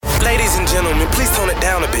Ladies and gentlemen, please tone it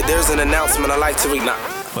down a bit. There's an announcement I'd like to read now.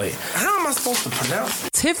 Wait, how am I supposed to pronounce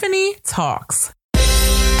it? Tiffany Talks.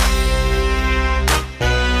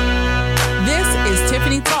 This is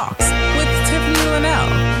Tiffany Talks with Tiffany Linnell.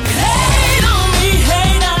 Hate on me,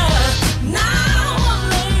 hater. Now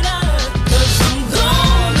or later, 'cause I'm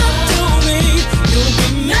gonna do me. You'll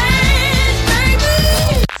be mad,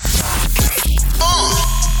 baby.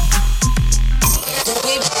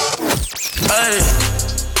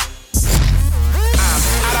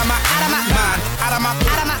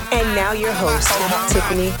 And now your host,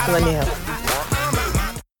 Tiffany Linnell.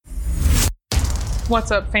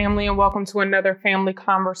 What's up, family, and welcome to another family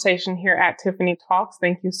conversation here at Tiffany Talks.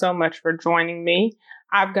 Thank you so much for joining me.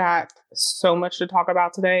 I've got so much to talk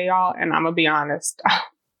about today, y'all, and I'm gonna be honest.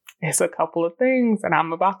 It's a couple of things that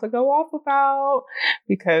I'm about to go off about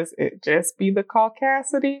because it just be the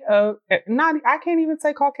caucasity of I can't even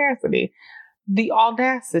say caucasity, the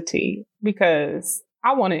audacity, because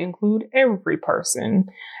I want to include every person.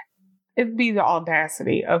 It'd be the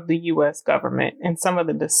audacity of the U.S. government and some of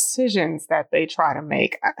the decisions that they try to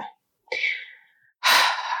make,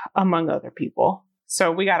 among other people.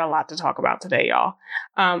 So we got a lot to talk about today, y'all.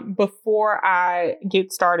 Before I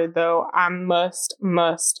get started, though, I must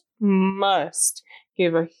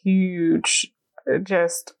give a huge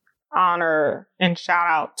just honor and shout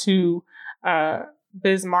out to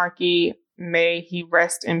Biz Markie. May he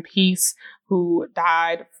rest in peace, who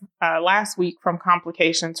died last week from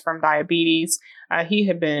complications from diabetes. He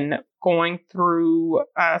had been going through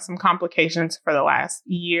some complications for the last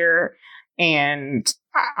year, and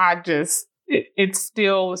it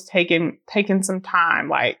still was taking some time.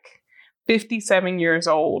 Like 57 years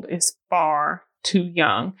old is far too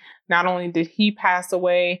young. Not only did he pass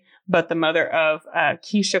away, but the mother of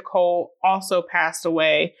Keisha Cole also passed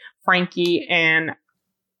away, Frankie, and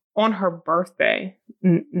on her birthday,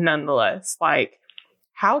 nonetheless. Like,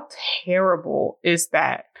 how terrible is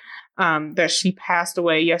that? That she passed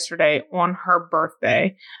away yesterday on her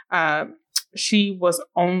birthday. She was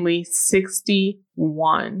only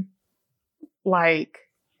 61. Like,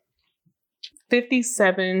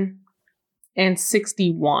 57 and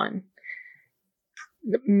 61.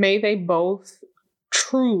 May they both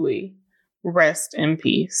truly rest in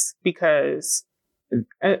peace, because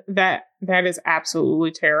that is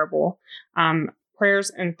absolutely terrible. Prayers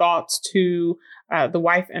and thoughts to the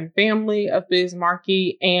wife and family of Biz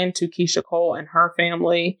Markie and to Keisha Cole and her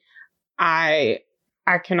family. I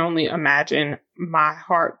can only imagine. My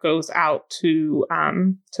heart goes out to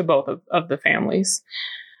both of the families.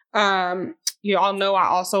 You all know I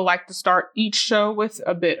also like to start each show with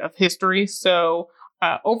a bit of history. So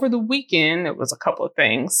over the weekend, it was a couple of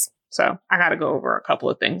things. So I got to go over a couple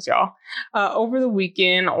of things, y'all. Over the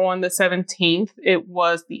weekend on the 17th, it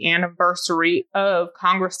was the anniversary of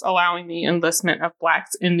Congress allowing the enlistment of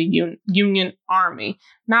Blacks in the Union Army.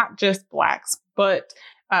 Not just Blacks, but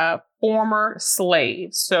former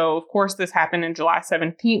slaves. So, of course, this happened in July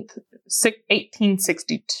 17th,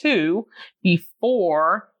 1862,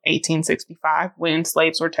 before 1865, when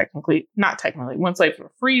slaves were when slaves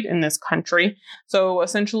were freed in this country. So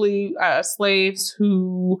essentially, slaves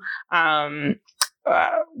who were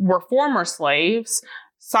former slaves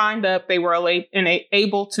signed up. They were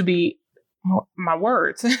able to be, my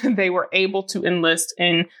words, they were able to enlist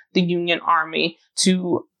in the Union Army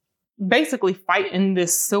to basically fight in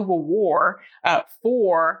this civil war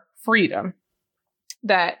for freedom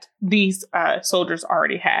that these soldiers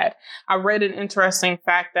already had. I read an interesting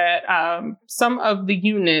fact that some of the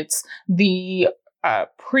units, the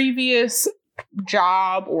previous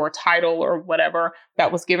job or title or whatever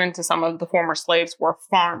that was given to some of the former slaves were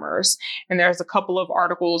farmers. And there's a couple of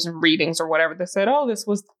articles and readings or whatever that said, oh, this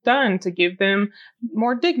was done to give them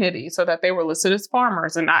more dignity so that they were listed as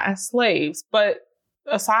farmers and not as slaves. But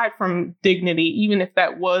aside from dignity, even if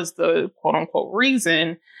that was the quote unquote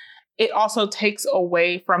reason, it also takes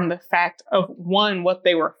away from the fact of, one, what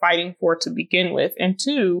they were fighting for to begin with, and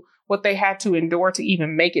two, what they had to endure to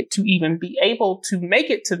even make it, to even be able to make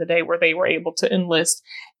it to the day where they were able to enlist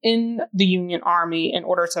in the Union Army in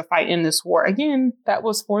order to fight in this war. Again, that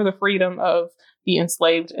was for the freedom of the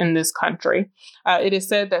enslaved in this country. It is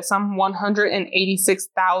said that some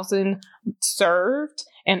 186,000 served,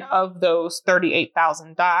 and of those,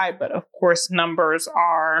 38,000 died. But of course, numbers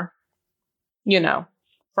are,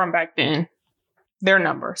 from back then, they're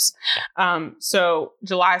numbers. So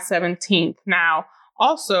July 17th. Now,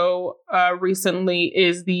 also recently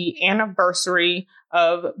is the anniversary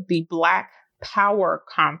of the Black Power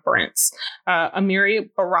Conference. Amiri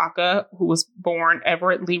Baraka, who was born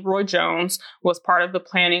Everett Leroy Jones, was part of the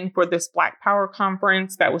planning for this Black Power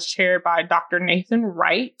Conference that was chaired by Dr. Nathan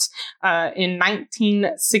Wright. in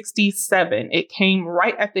 1967. It came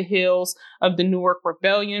right at the heels of the Newark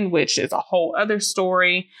Rebellion, which is a whole other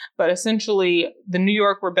story. But essentially, the New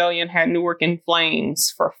York Rebellion had Newark in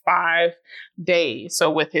flames for 5 days.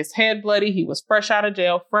 So with his head bloody, he was fresh out of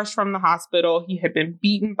jail, fresh from the hospital. He had been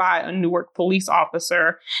beaten by a Newark police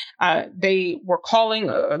officer. They were calling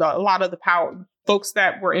a lot of the folks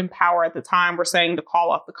that were in power at the time were saying to call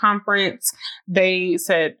off the conference. They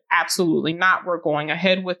said, absolutely not. We're going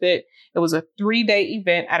ahead with it. It was a 3-day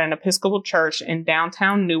event at an Episcopal church in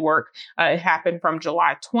downtown Newark. It happened from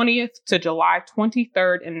July 20th to July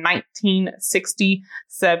 23rd in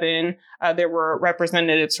 1967. There were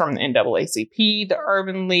representatives from the NAACP, the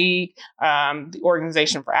Urban League, the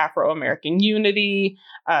Organization for Afro-American Unity.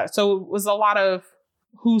 So it was a lot of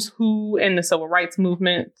who's who in the civil rights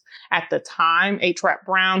movement at the time. H. Rap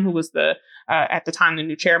Brown, who was at the time the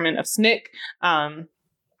new chairman of SNCC.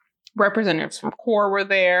 Representatives from CORE were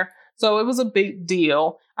there. So it was a big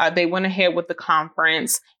deal. They went ahead with the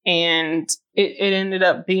conference, and it ended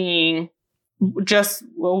up being just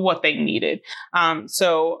what they needed.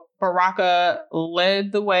 So Baraka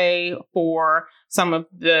led the way for some of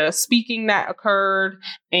the speaking that occurred,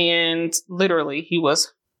 and literally he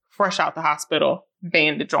was fresh out the hospital,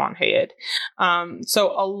 bandage on head.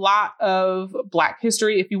 So a lot of Black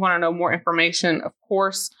history. If you want to know more information, of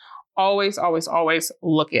course, always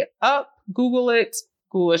look it up. Google it.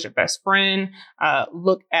 Google is your best friend.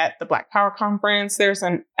 Look at the Black Power Conference. There's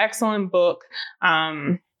an excellent book.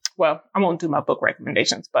 Well, I won't do my book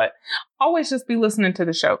recommendations, but always just be listening to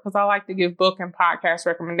the show, because I like to give book and podcast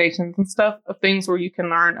recommendations and stuff of things where you can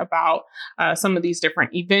learn about some of these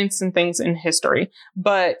different events and things in history.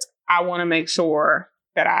 But I want to make sure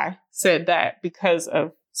that I said that because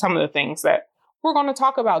of some of the things that we're going to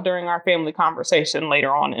talk about during our family conversation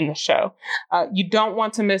later on in the show. You don't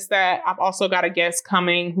want to miss that. I've also got a guest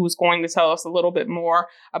coming who's going to tell us a little bit more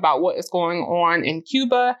about what is going on in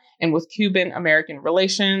Cuba and with Cuban-American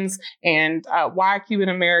relations, and why Cuban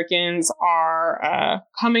Americans are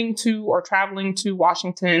coming to or traveling to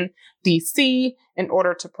Washington, D.C. in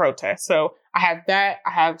order to protest. So I have that.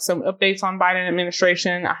 I have some updates on Biden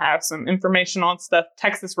administration. I have some information on stuff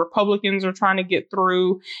Texas Republicans are trying to get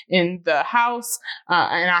through in the House.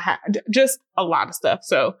 And I have just a lot of stuff.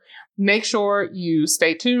 So make sure you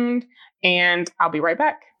stay tuned, and I'll be right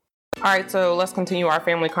back. All right, so let's continue our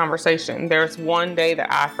family conversation. There's one day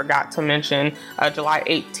that I forgot to mention. July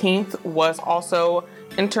 18th was also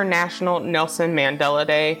International Nelson Mandela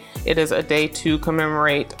Day. It is a day to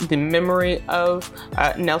commemorate the memory of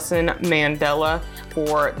Nelson Mandela.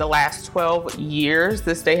 For the last 12 years,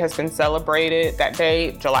 this day has been celebrated. That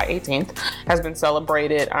day, July 18th, has been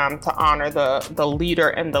celebrated to honor the leader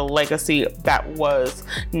and the legacy that was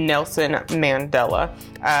Nelson Mandela.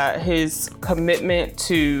 His commitment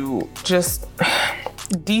to just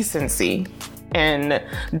decency and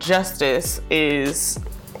justice is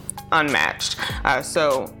unmatched.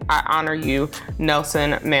 So I honor you,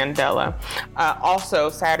 Nelson Mandela. Also,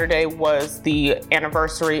 Saturday was the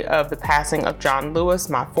anniversary of the passing of John Lewis,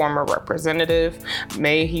 my former representative.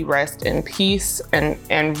 May he rest in peace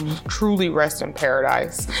and truly rest in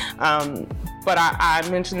paradise. But I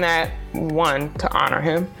mentioned that, 1, to honor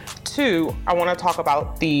him. 2, I want to talk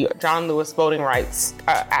about the John Lewis Voting Rights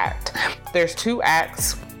Act. There's 2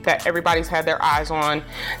 acts that everybody's had their eyes on.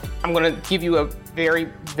 I'm going to give you a very,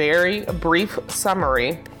 very brief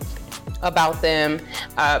summary about them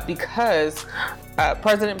because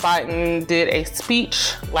President Biden did a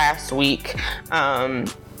speech last week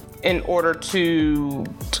in order to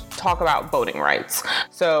talk about voting rights.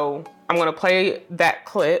 So I'm going to play that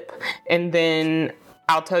clip, and then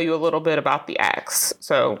I'll tell you a little bit about the acts.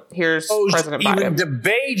 So here's President Biden. Even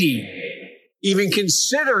debating, even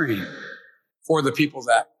considering for the People's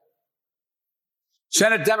Act.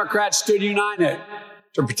 Senate Democrats stood united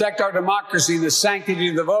to protect our democracy and the sanctity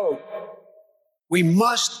of the vote. We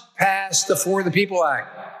must pass the For the People Act.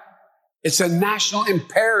 It's a national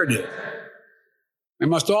imperative. We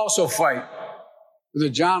must also fight for the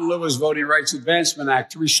John Lewis Voting Rights Advancement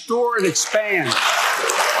Act to restore and expand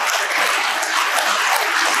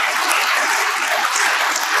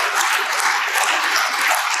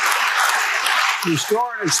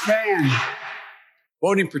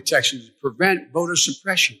voting protections, prevent voter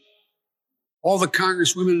suppression. All the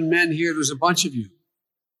congresswomen and men here, there's a bunch of you.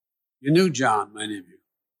 You knew John, many of you.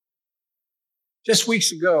 Just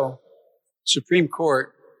weeks ago, Supreme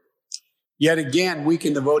Court yet again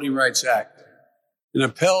weakened the Voting Rights Act and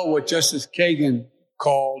upheld what Justice Kagan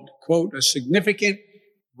called, quote, a significant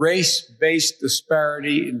race-based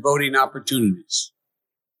disparity in voting opportunities.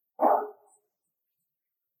 The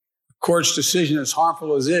court's decision, as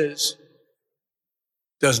harmful as it is,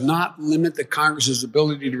 does not limit the Congress's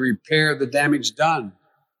ability to repair the damage done.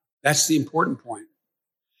 That's the important point.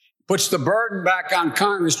 It puts the burden back on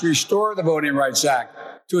Congress to restore the Voting Rights Act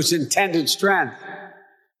to its intended strength.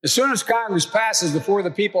 As soon as Congress passes the For the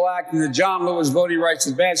People Act and the John Lewis Voting Rights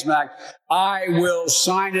Advancement Act, I will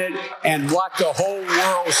sign it and let the whole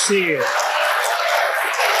world see it.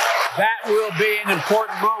 That will be an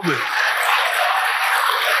important moment.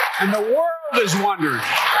 And the world is wondering.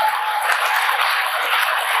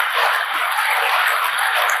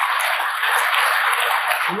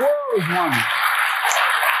 The world is wondering.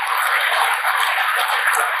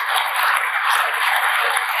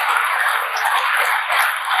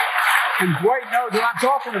 And Dwight knows what I'm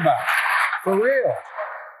talking about. For real.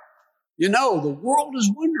 You know, the world is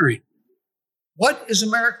wondering, what is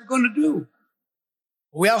America going to do?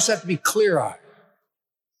 We also have to be clear-eyed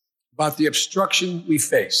about the obstruction we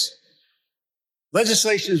face.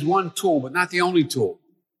 Legislation is one tool, but not the only tool.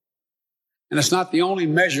 And it's not the only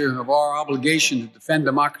measure of our obligation to defend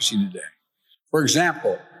democracy today. For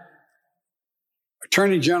example,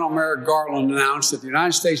 Attorney General Merrick Garland announced that the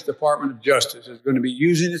United States Department of Justice is going to be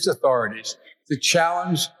using its authorities to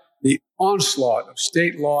challenge the onslaught of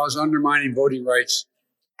state laws undermining voting rights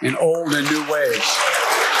in old and new ways.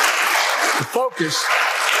 The focus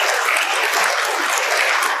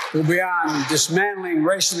will be on dismantling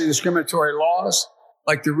racially discriminatory laws,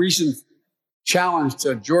 like the recent challenge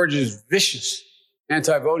to Georgia's vicious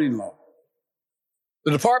anti-voting law.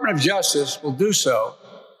 The Department of Justice will do so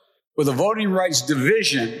with a voting rights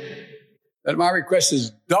division that my request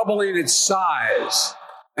is doubling its size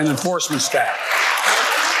and enforcement staff.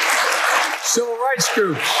 Civil rights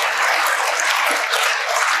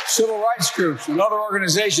groups and other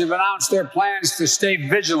organizations have announced their plans to stay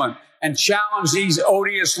vigilant and challenge these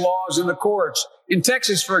odious laws in the courts. In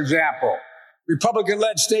Texas, for example,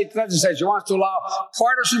 Republican-led state legislature wants to allow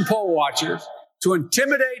partisan poll watchers to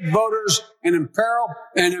intimidate voters and imperil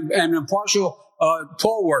and impartial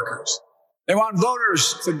poll workers. They want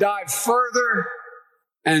voters to dive further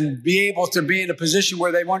and be able to be in a position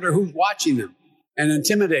where they wonder who's watching them and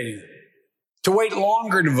intimidating them, to wait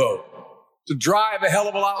longer to vote, to drive a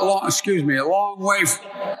long way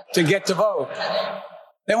to get to vote.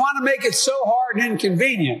 They want to make it so hard and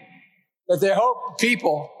inconvenient that they hope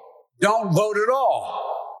people don't vote at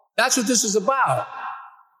all. That's what this is about.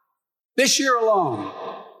 This year alone,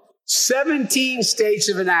 17 states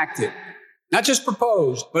have enacted, not just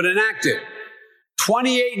proposed, but enacted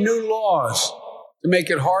 28 new laws to make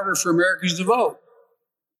it harder for Americans to vote.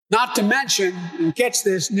 Not to mention, and catch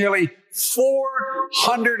this, nearly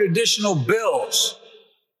 400 additional bills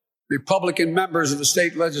Republican members of the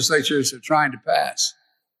state legislatures are trying to pass.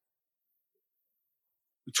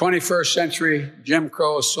 The 21st century Jim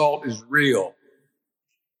Crow assault is real.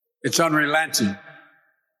 It's unrelenting.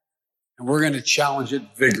 And we're going to challenge it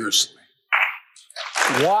vigorously.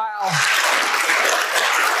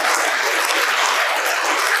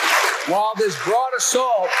 While this broad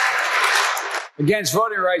assault against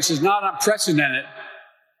voting rights is not unprecedented,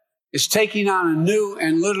 it's taking on new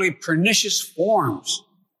and literally pernicious forms.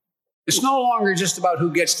 It's no longer just about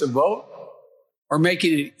who gets to vote or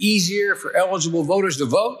making it easier for eligible voters to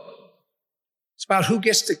vote. It's about who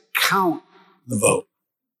gets to count the vote.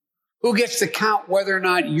 Who gets to count whether or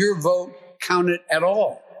not your vote counted at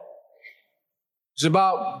all. It's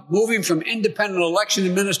about moving from independent election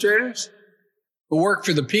administrators who work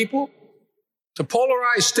for the people to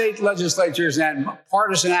polarized state legislatures and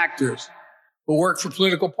partisan actors who work for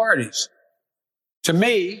political parties. To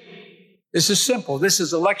me, this is simple. This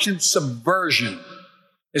is election subversion.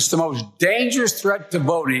 It's the most dangerous threat to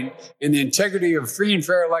voting and the integrity of free and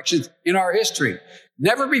fair elections in our history.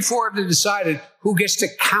 Never before have they decided who gets to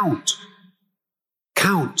count.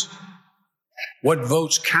 Count. What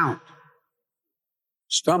votes count.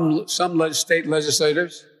 Some state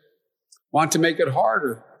legislators want to make it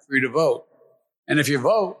harder for you to vote. And if you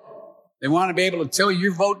vote, they want to be able to tell you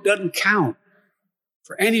your vote doesn't count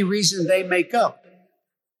for any reason they make up.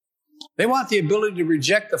 They want the ability to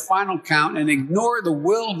reject the final count and ignore the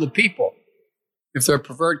will of the people if their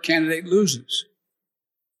preferred candidate loses.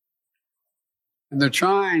 And they're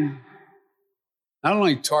trying, not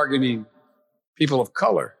only targeting people of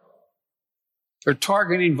color, they're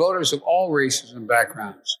targeting voters of all races and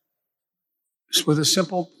backgrounds. Just with a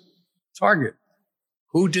simple target.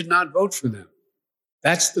 Who did not vote for them?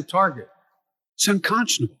 That's the target. It's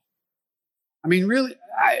unconscionable. I mean, really,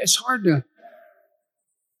 it's hard to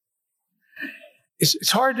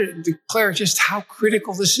declare just how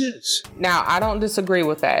critical this is. Now, I don't disagree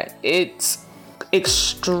with that. It's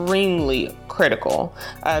extremely critical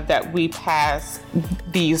that we pass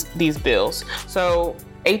these bills. So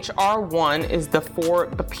H.R. 1 is the For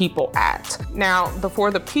the People Act. Now, the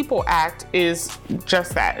For the People Act is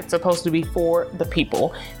just that. It's supposed to be for the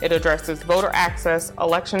people. It addresses voter access,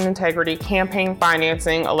 election integrity, campaign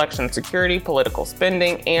financing, election security, political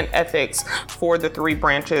spending, and ethics for the three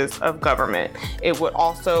branches of government. It would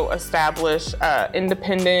also establish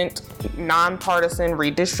independent, nonpartisan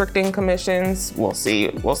redistricting commissions. We'll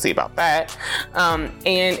see about that. And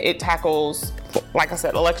it tackles, like I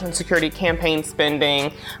said, election security, campaign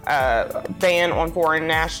spending, ban on foreign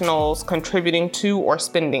nationals contributing to or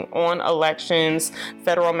spending on elections,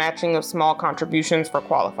 federal matching of small contributions for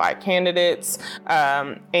qualified candidates,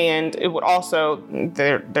 and it would also,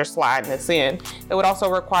 they're sliding this in, it would also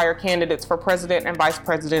require candidates for president and vice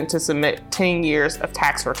president to submit 10 years of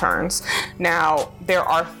tax returns. Now, there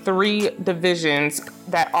are three divisions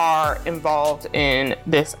that are involved in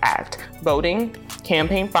this act: voting,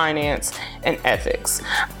 campaign finance, and ethics.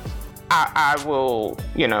 I will,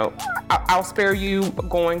 I'll spare you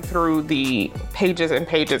going through the pages and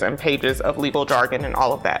pages and pages of legal jargon and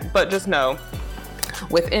all of that. But just know,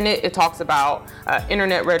 within it, it talks about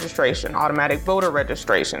internet registration, automatic voter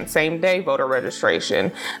registration, same-day voter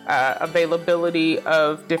registration, availability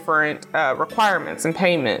of different requirements and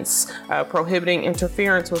payments, prohibiting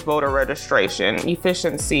interference with voter registration,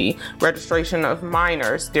 efficiency, registration of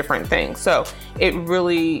minors, different things. So it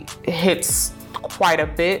really hits quite a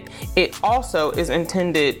bit. It also is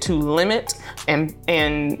intended to limit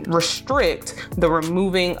and restrict the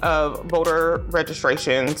removing of voter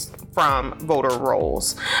registrations from voter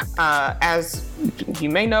rolls. As you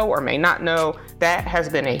may know or may not know, that has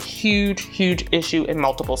been a huge issue in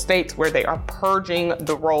multiple states where they are purging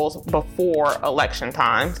the rolls before election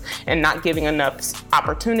times and not giving enough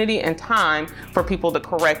opportunity and time for people to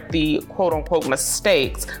correct the quote unquote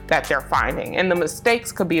mistakes that they're finding. And the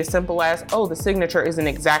mistakes could be as simple as, oh, the signature isn't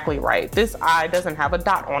exactly right. This I doesn't have a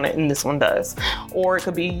dot on it and this one does. Or it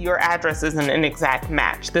could be your address isn't an exact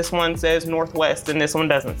match. This one says Northwest and this one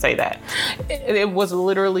doesn't say that. It was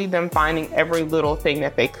literally them finding every little thing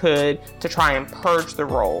that they could to try and purge the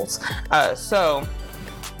rolls. So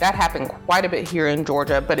that happened quite a bit here in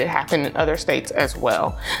Georgia, but it happened in other states as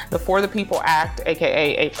well. The For the People Act,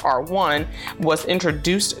 aka H.R. 1, was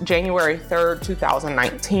introduced January 3rd,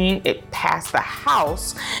 2019. It passed the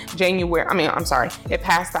House it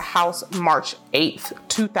passed the House March 8th,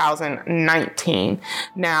 2019.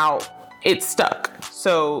 Now, it stuck.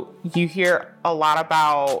 So you hear a lot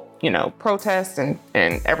about, protests and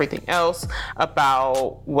everything else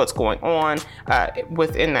about what's going on.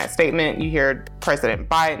 Within that statement, you hear President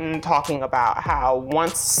Biden talking about how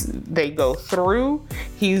once they go through,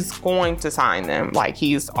 he's going to sign them. Like,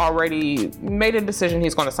 he's already made a decision,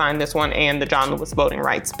 he's going to sign this one and the John Lewis Voting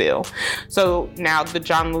Rights Bill. So now the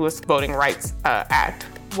John Lewis Voting Rights Act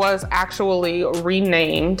was actually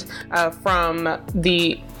renamed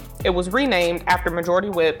it was renamed after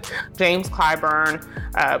Majority Whip James Clyburn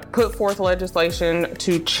put forth legislation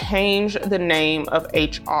to change the name of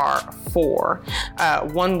H.R. 4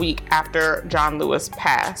 1 week after John Lewis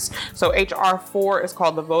passed. So H.R. 4 is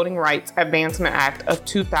called the Voting Rights Advancement Act of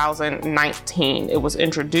 2019. It was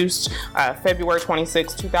introduced February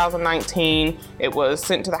 26, 2019. It was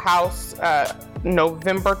sent to the House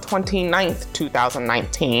November 29th,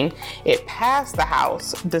 2019. It passed the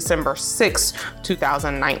House December 6th,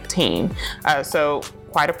 2019. So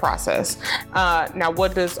quite a process. Now,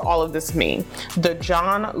 what does all of this mean? The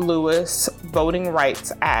John Lewis Voting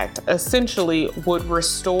Rights Act essentially would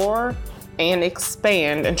restore and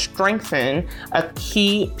expand and strengthen a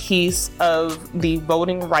key piece of the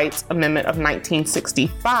Voting Rights Amendment of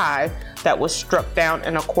 1965 that was struck down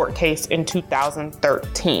in a court case in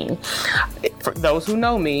 2013. For those who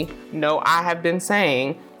know me, know I have been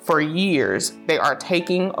saying for years, they are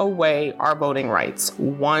taking away our voting rights,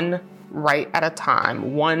 one right at a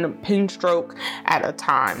time, one pen stroke at a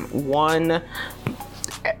time, one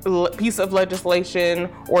piece of legislation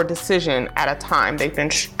or decision at a time. They've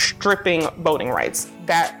been stripping voting rights.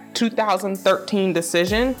 That 2013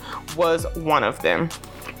 decision was one of them.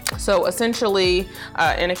 So essentially,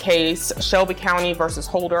 in a case, Shelby County versus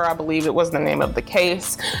Holder, I believe it was the name of the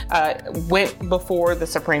case, went before the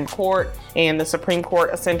Supreme Court, and the Supreme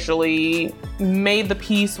Court essentially made the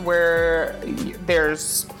piece where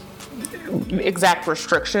there's exact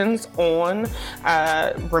restrictions on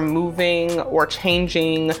removing or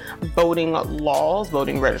changing voting laws,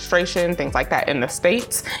 voting registration, things like that in the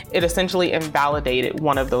states. It essentially invalidated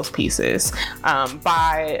one of those pieces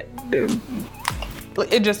by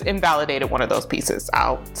it just invalidated one of those pieces.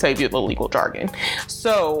 I'll save you the legal jargon.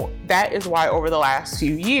 So that is why over the last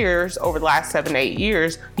few years, over the last 7 to 8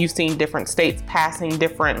 years, you've seen different states passing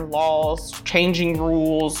different laws, changing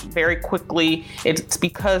rules very quickly. It's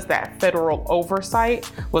because that federal oversight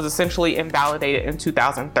was essentially invalidated in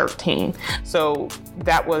 2013. So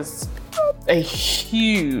that was a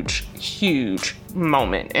huge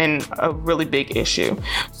moment and a really big issue.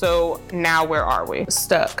 So now where are we?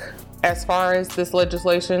 Stuck. As far as this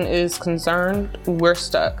legislation is concerned, we're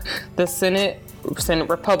stuck. The Senate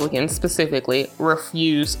Republicans specifically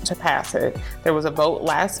refused to pass it. There was a vote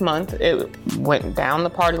last month. It went down the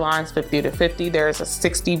party lines 50-50. There is a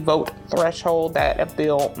 60 vote threshold that a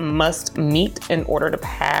bill must meet in order to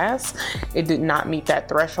pass. It did not meet that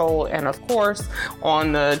threshold. And of course,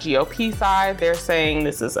 on the GOP side, they're saying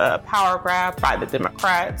this is a power grab by the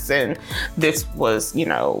Democrats. And this was,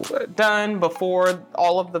 done before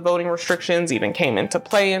all of the voting restrictions even came into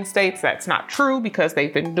play in states. That's not true because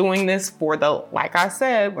they've been doing this like I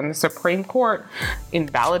said, when the Supreme Court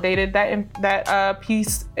invalidated that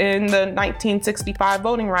piece in the 1965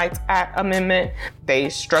 Voting Rights Act amendment, they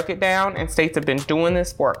struck it down, and states have been doing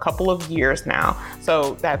this for a couple of years now.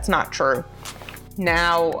 So that's not true.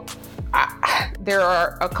 Now, there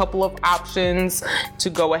are a couple of options to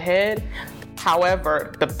go ahead.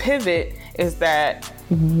 However, the pivot is that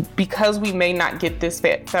because we may not get this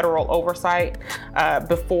federal oversight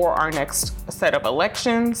before our next set of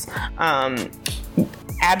elections,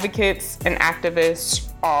 advocates and activists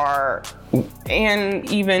and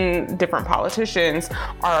even different politicians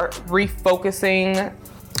are refocusing.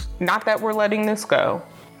 Not that we're letting this go,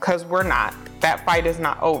 because we're not. That fight is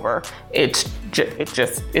not over. It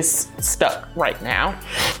just is stuck right now.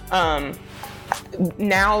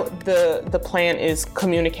 Now the plan is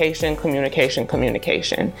communication.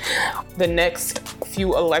 The next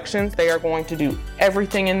few elections, they are going to do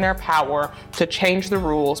everything in their power to change the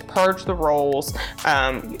rules, purge the rolls.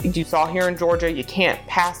 You saw here in Georgia, you can't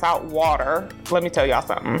pass out water. Let me tell y'all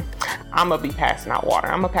something. I'm gonna be passing out water.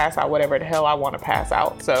 I'm gonna pass out whatever the hell I want to pass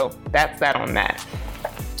out. So that's that on that.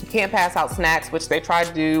 Can't pass out snacks, which they tried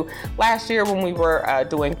to do last year when we were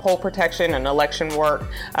doing poll protection and election work.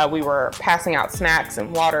 We were passing out snacks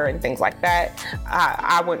and water and things like that.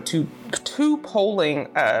 I went to 2 polling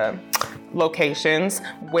locations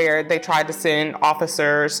where they tried to send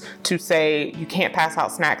officers to say you can't pass out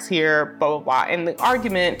snacks here, blah, blah, blah. And the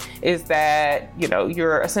argument is that,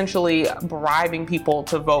 you're essentially bribing people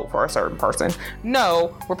to vote for a certain person.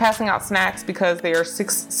 No, we're passing out snacks because they are 5,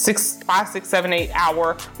 6, 7, 8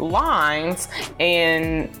 hour lines,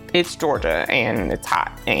 and it's Georgia and it's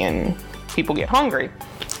hot and people get hungry.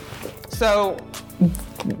 So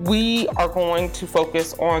we are going to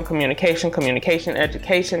focus on communication,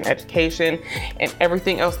 education, and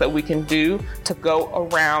everything else that we can do to go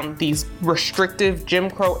around these restrictive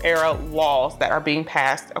Jim Crow era laws that are being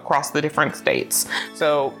passed across the different states.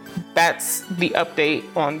 So that's the update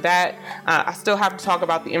on that. I still have to talk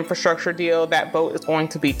about the infrastructure deal. That vote is going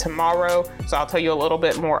to be tomorrow. So I'll tell you a little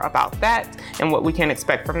bit more about that and what we can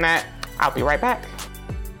expect from that. I'll be right back.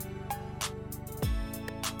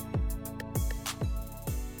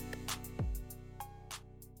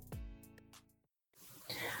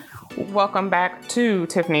 Welcome back to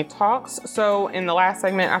Tiffany Talks. So in the last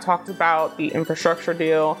segment, I talked about the infrastructure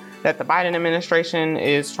deal that the Biden administration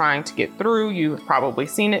is trying to get through. You've probably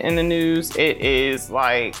seen it in the news. It is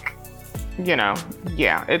like, he's been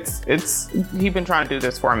trying to do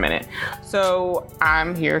this for a minute. So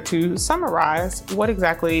I'm here to summarize what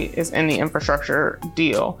exactly is in the infrastructure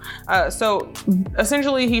deal. So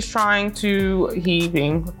essentially he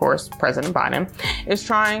being, of course, President Biden, is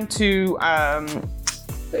trying to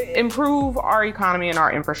improve our economy and our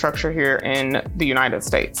infrastructure here in the United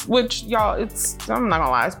States, which I'm not gonna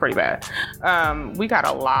lie, it's pretty bad. We got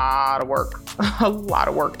a lot of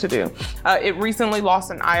work to do. It recently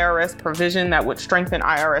lost an IRS provision that would strengthen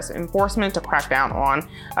IRS enforcement to crack down on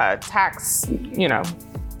tax,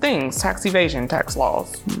 things, tax evasion, tax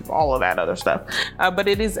laws, all of that other stuff. But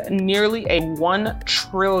it is nearly a $1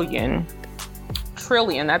 trillion,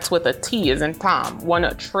 that's with a T as in Tom,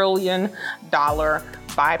 $1 trillion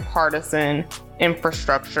bipartisan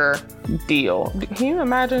infrastructure deal. Can you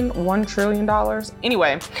imagine $1 trillion?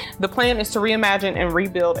 Anyway, the plan is to reimagine and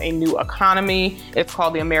rebuild a new economy. It's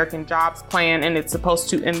called the American Jobs Plan, and it's supposed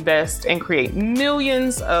to invest and create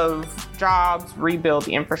millions of jobs, rebuild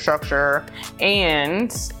the infrastructure,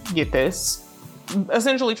 and get this,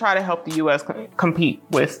 essentially try to help the U.S. compete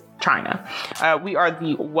with China. We are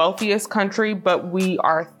the wealthiest country, but we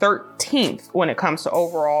are 13th when it comes to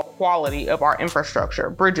overall quality of our infrastructure.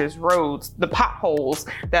 Bridges, roads, the potholes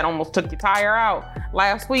that almost took your tire out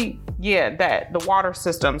last week. Yeah, the water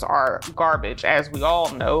systems are garbage, as we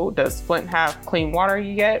all know. Does Flint have clean water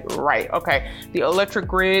yet? Right, okay. The electric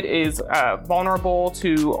grid is vulnerable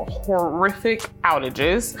to horrific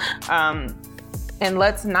outages. And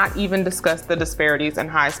let's not even discuss the disparities in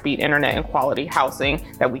high-speed internet and quality housing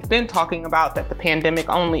that we've been talking about, that the pandemic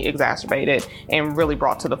only exacerbated and really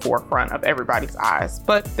brought to the forefront of everybody's eyes.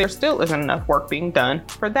 But there still isn't enough work being done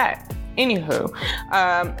for that. Anywho,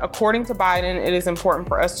 according to Biden, it is important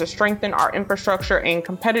for us to strengthen our infrastructure and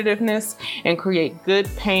competitiveness and create good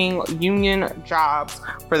paying union jobs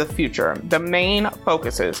for the future. The main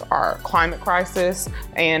focuses are climate crisis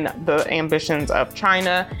and the ambitions of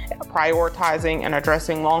China, prioritizing and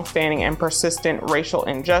addressing longstanding and persistent racial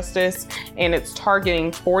injustice, and it's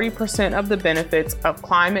targeting 40% of the benefits of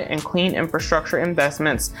climate and clean infrastructure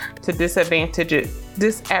investments to disadvantaged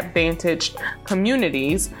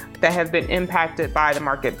communities that have been impacted by the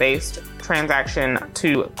market-based transaction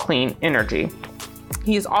to clean energy.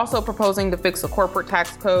 He is also proposing to fix the corporate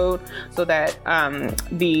tax code so that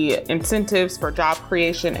the incentives for job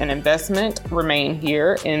creation and investment remain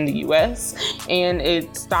here in the U.S. And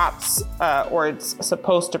it stops, or it's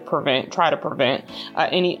supposed to try to prevent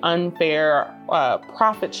any unfair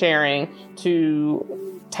profit sharing to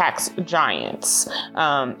tax giants,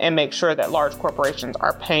 and make sure that large corporations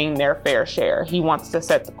are paying their fair share. He wants to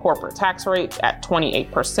set the corporate tax rate at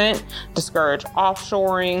 28%, discourage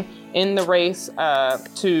offshoring in the race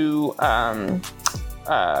to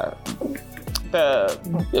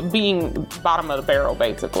the being bottom of the barrel,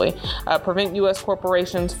 basically. Prevent U.S.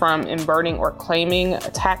 corporations from inverting or claiming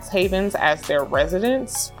tax havens as their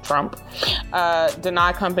residence, Trump.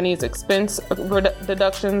 Deny companies expense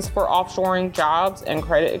deductions for offshoring jobs and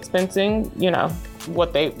credit expensing,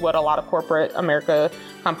 what a lot of corporate America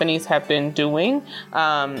companies have been doing,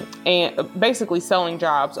 and basically selling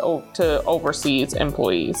jobs to overseas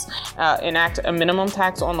employees. Enact a minimum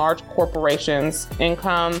tax on large corporations'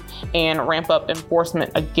 income and ramp up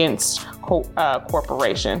enforcement against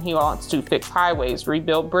corporation. He wants to fix highways,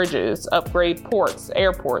 rebuild bridges, upgrade ports,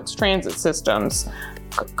 airports, transit systems.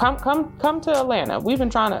 Come to Atlanta. We've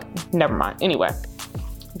been trying to, never mind. Anyway.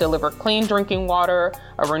 Deliver clean drinking water,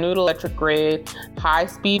 a renewed electric grid,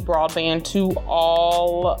 high-speed broadband to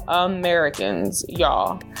all Americans,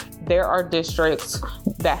 y'all. There are districts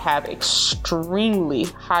that have extremely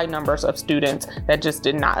high numbers of students that just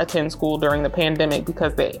did not attend school during the pandemic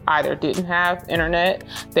because they either didn't have internet,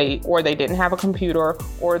 or they didn't have a computer,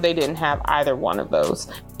 or they didn't have either one of those.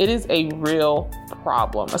 It is a real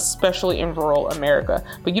problem, especially in rural America.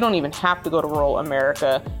 But you don't even have to go to rural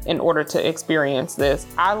America in order to experience this.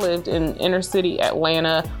 I lived in inner city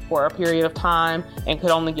Atlanta for a period of time and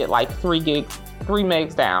could only get like 3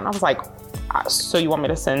 megs down. I was like, so you want me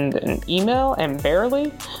to send an email? And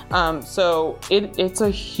barely. So it's a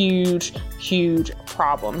huge, huge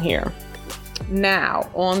problem here. Now,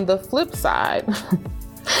 on the flip side,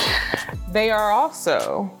 they are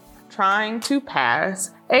also trying to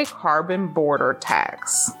pass a carbon border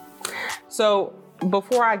tax. So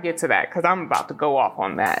before I get to that, because I'm about to go off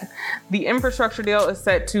on that, the infrastructure deal is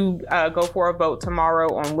set to go for a vote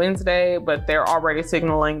tomorrow on Wednesday, but they're already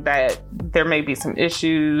signaling that there may be some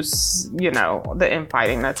issues, the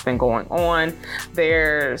infighting that's been going on.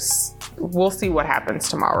 We'll see what happens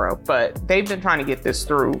tomorrow, but they've been trying to get this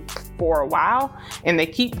through for a while, and they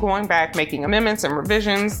keep going back, making amendments and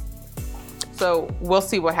revisions. So we'll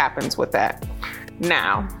see what happens with that.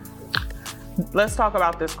 Now, let's talk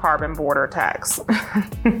about this carbon border tax.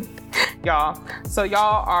 Y'all. So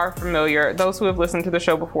y'all are familiar, those who have listened to the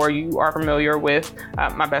show before, you are familiar with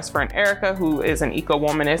my best friend Erica, who is an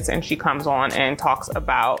eco-womanist, and she comes on and talks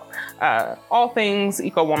about all things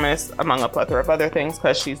eco-womanist, among a plethora of other things,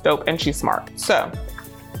 because she's dope and she's smart. So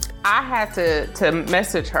I had to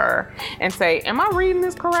message her and say, am I reading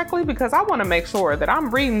this correctly? Because I want to make sure that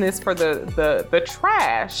I'm reading this for the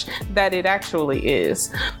trash that it actually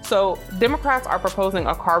is. So Democrats are proposing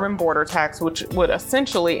a carbon border tax, which would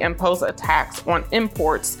essentially impose a tax on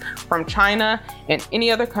imports from China and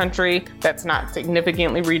any other country that's not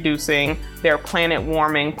significantly reducing their planet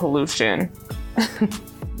warming pollution.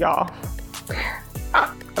 Y'all,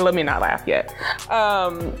 let me not laugh yet.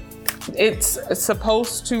 It's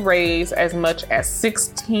supposed to raise as much as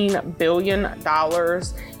 $16 billion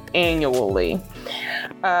annually.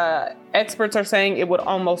 Experts are saying it would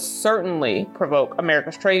almost certainly provoke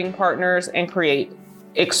America's trading partners and create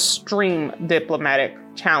extreme diplomatic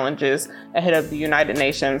challenges ahead of the United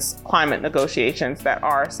Nations climate negotiations that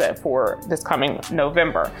are set for this coming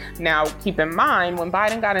November. Now, keep in mind, when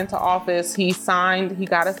Biden got into office, he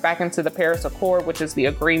got us back into the Paris Accord, which is the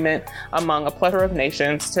agreement among a plethora of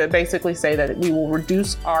nations to basically say that we will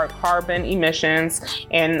reduce our carbon emissions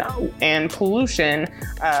and pollution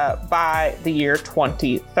by the year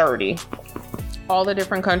 2030. All the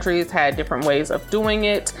different countries had different ways of doing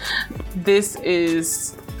it. This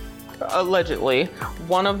is allegedly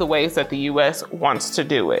one of the ways that the U.S. wants to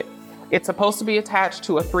do it. It's supposed to be attached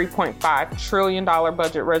to a $3.5 trillion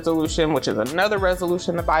budget resolution, which is another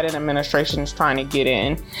resolution the Biden administration is trying to get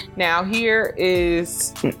in. Now,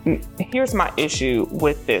 here's my issue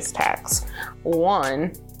with this tax.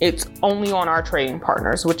 One, it's only on our trading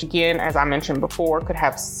partners, which again, as I mentioned before, could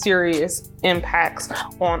have serious impacts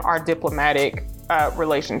on our diplomatic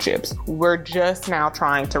relationships. We're just now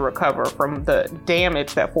trying to recover from the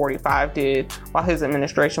damage that 45 did while his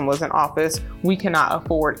administration was in office. We cannot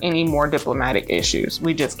afford any more diplomatic issues.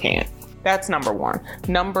 We just can't. That's number one.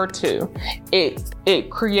 Number two, it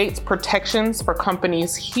creates protections for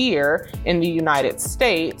companies here in the United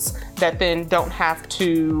States that then don't have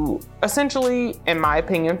to, essentially, in my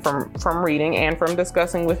opinion, from reading and from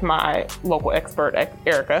discussing with my local expert,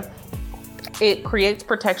 Erica, it creates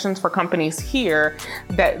protections for companies here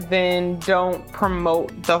that then don't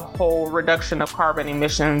promote the whole reduction of carbon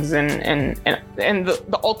emissions and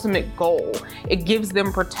the ultimate goal. It gives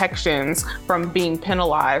them protections from being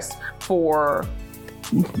penalized for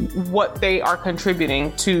what they are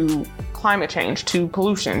contributing to climate change, to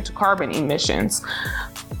pollution, to carbon emissions.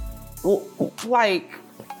 Like,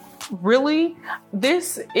 really?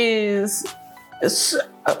 This is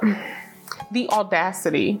the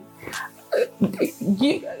audacity.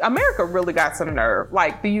 America really got some nerve.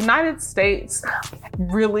 Like, the United States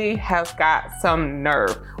really has got some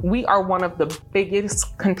nerve. We are one of the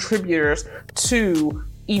biggest contributors to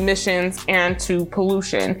emissions and to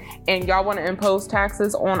pollution. And y'all want to impose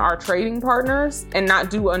taxes on our trading partners and not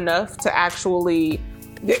do enough to actually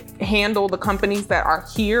handle the companies that are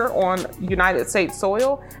here on United States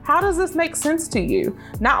soil? How does this make sense to you?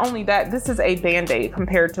 Not only that, this is a Band-Aid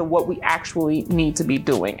compared to what we actually need to be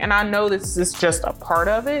doing. And I know this is just a part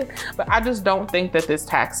of it, but I just don't think that this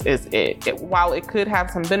tax is it. While it could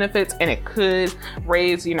have some benefits and it could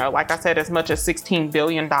raise, like I said, as much as $16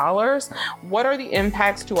 billion, what are the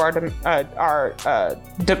impacts to our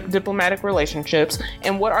diplomatic relationships,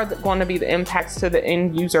 and what are going to be the impacts to the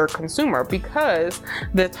end user consumer? Because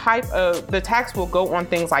the tax will go on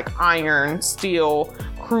things like iron, steel,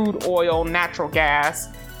 crude oil, natural gas.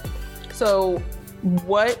 So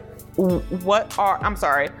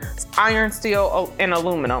iron, steel, and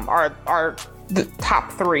aluminum are the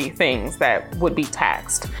top three things that would be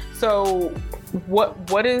taxed. So what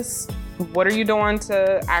are you doing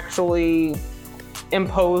to actually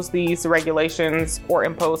impose these regulations or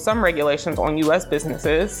impose some regulations on U.S.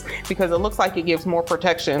 businesses? Because it looks like it gives more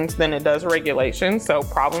protections than it does regulations. So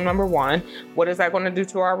problem number one, what is that going to do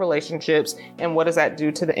to our relationships? And what does that do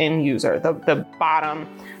to the end user, the bottom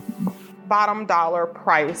dollar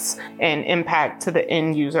price and impact to the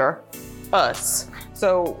end user, us?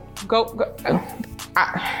 So go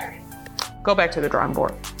back to the drawing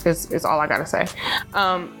board is all I gotta say.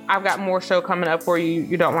 I've got more show coming up for you.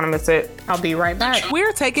 You don't want to miss it. I'll be right back.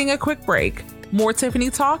 We're taking a quick break. More Tiffany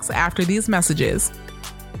Talks after these messages.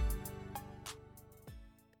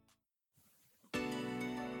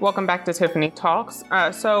 Welcome back to Tiffany Talks.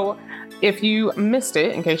 So if you missed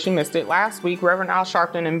it, in case you missed it, last week, Reverend Al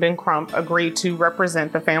Sharpton and Ben Crump agreed to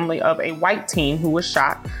represent the family of a white teen who was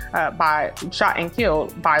shot and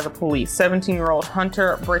killed by the police. 17-year-old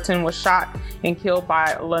Hunter Britton was shot and killed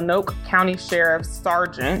by Lonoke County Sheriff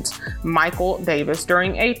Sergeant Michael Davis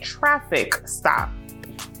during a traffic stop.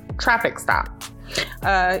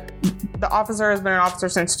 The officer has been an officer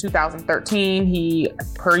since 2013. He,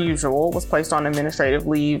 per usual, was placed on administrative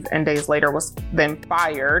leave and days later was then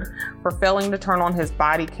fired for failing to turn on his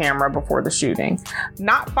body camera before the shooting.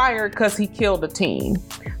 Not fired because he killed a teen.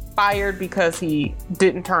 Fired because he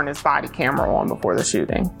didn't turn his body camera on before the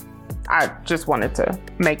shooting. I just wanted to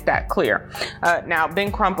make that clear. Now,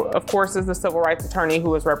 Ben Crump, of course, is the civil rights attorney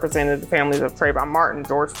who has represented the families of Trayvon Martin,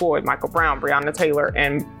 George Floyd, Michael Brown, Breonna Taylor,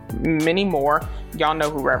 and many more. Y'all know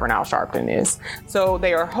who Reverend Al Sharpton is. So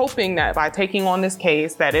they are hoping that by taking on this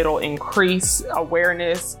case, that it'll increase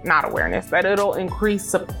that it'll increase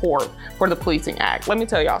support for the Policing Act. Let me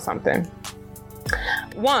tell y'all something.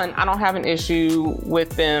 one, I don't have an issue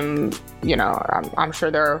with them. You know, I'm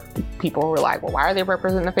sure there are people who are like, well, why are they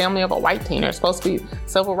representing the family of a white teen? It's supposed to be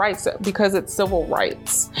civil rights. Because it's civil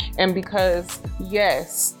rights. And because,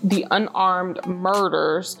 yes, the unarmed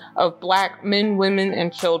murders of Black men, women,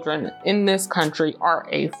 and children in this country are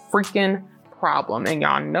a freaking problem. And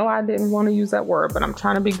y'all know I didn't want to use that word, but I'm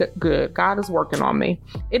trying to be good. God is working on me.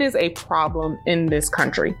 It is a problem in this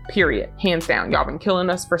country, period. Hands down. Y'all been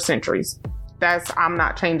killing us for centuries. I'm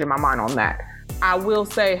not changing my mind on that. I will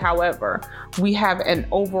say, however, we have an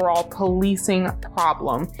overall policing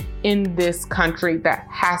problem in this country that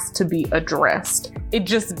has to be addressed. It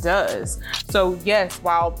just does. So yes,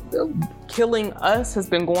 while killing us has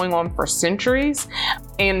been going on for centuries,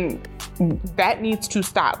 and that needs to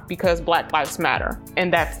stop because Black Lives Matter.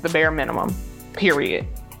 And that's the bare minimum, period.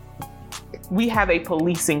 We have a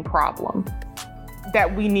policing problem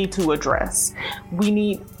that we need to address. We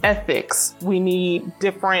need ethics. We need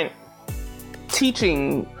different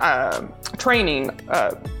teaching, training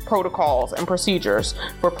protocols and procedures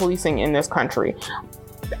for policing in this country.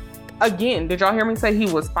 Again, did y'all hear me say he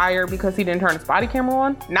was fired because he didn't turn his body camera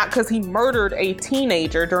on? Not because he murdered a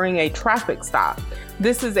teenager during a traffic stop.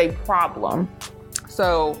 This is a problem.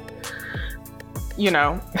 So, you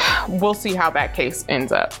know, we'll see how that case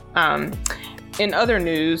ends up. In other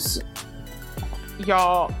news,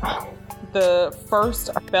 y'all, the first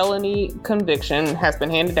felony conviction has been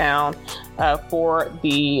handed down for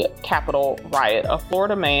the Capitol riot. A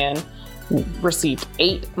Florida man received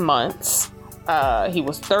 8 months. He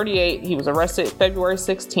was 38. He was arrested February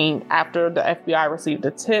 16th after the FBI received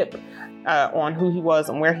a tip on who he was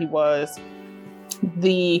and where he was.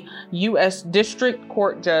 The U.S. District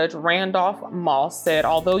Court Judge Randolph Moss said,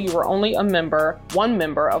 although you were only one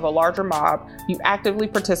member of a larger mob, you actively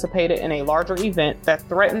participated in a larger event that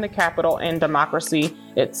threatened the Capitol and democracy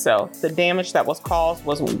itself. The damage that was caused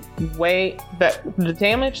was the way that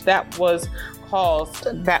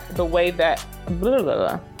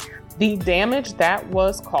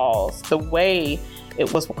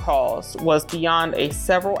it was caused was beyond a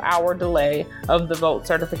several-hour delay of the vote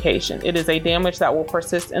certification. It is a damage that will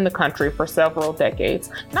persist in the country for several decades.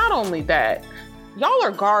 Not only that, y'all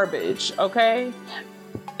are garbage, okay?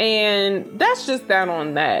 And that's just that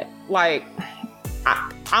on that. Like,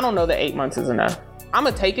 I don't know that 8 months is enough. I'm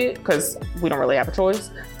gonna take it because we don't really have a choice.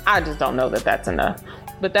 I just don't know that that's enough.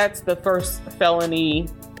 But that's the first felony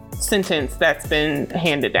sentence that's been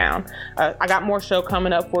handed down. I got more show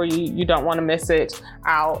coming up for you. You don't want to miss it.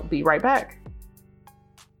 I'll be right back.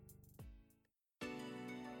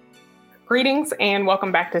 Greetings and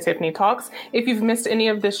welcome back to Tiffany Talks. If you've missed any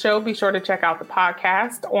of this show, be sure to check out the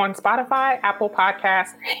podcast on Spotify, Apple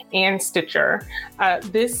Podcasts, and Stitcher.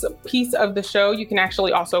 This piece of the show you can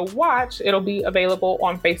actually also watch. It'll be available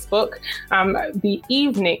on Facebook this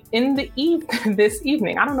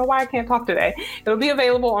evening. I don't know why I can't talk today. It'll be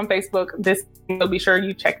available on Facebook this evening, so be sure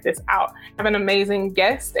you check this out. I have an amazing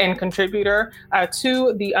guest and contributor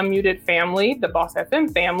to the Unmuted family, the Boss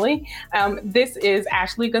FM family. This is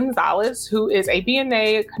Ashley Gonzalez, who is a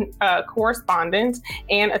BNA correspondent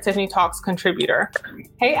and a Tiffany Talks contributor.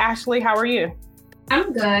 Hey, Ashley, how are you?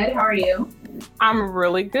 I'm good. How are you? I'm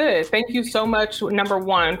really good. Thank you so much, number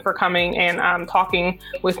one, for coming and talking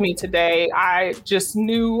with me today. I just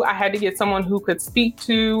knew I had to get someone who could speak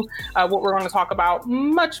to what we're going to talk about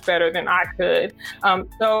much better than I could.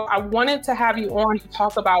 So I wanted to have you on to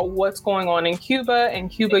talk about what's going on in Cuba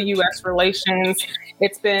and Cuba-U.S. relations.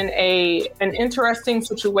 It's been an interesting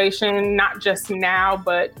situation, not just now,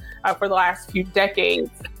 but for the last few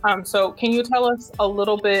decades. So can you tell us a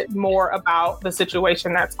little bit more about the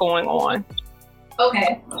situation that's going on?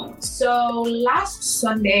 Okay, so last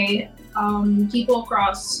Sunday, people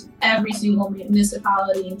across every single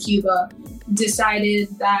municipality in Cuba decided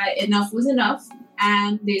that enough was enough,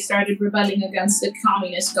 and they started rebelling against the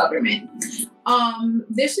communist government.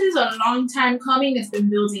 This is a long time coming. It's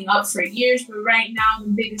been building up for years, but right now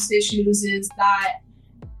the biggest issues is that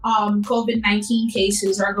COVID-19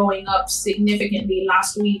 cases are going up significantly.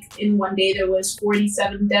 Last week, in one day, there was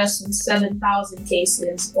 47 deaths and 7,000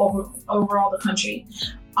 cases over all the country.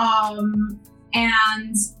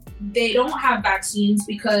 And they don't have vaccines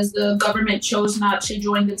because the government chose not to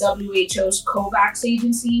join the WHO's COVAX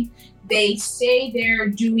agency. They say they're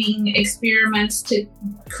doing experiments to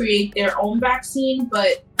create their own vaccine,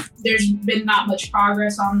 but there's been not much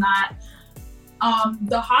progress on that.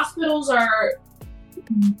 The hospitals are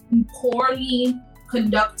poorly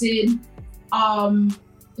conducted.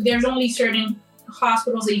 There's only certain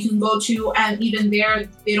hospitals that you can go to, and even there,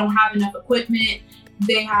 they don't have enough equipment.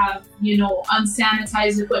 They have,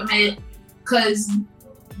 unsanitized equipment because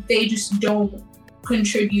they just don't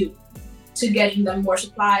contribute to getting them more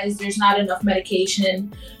supplies. There's not enough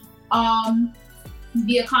medication.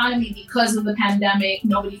 The economy, because of the pandemic,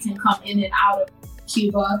 nobody can come in and out of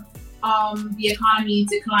Cuba. The economy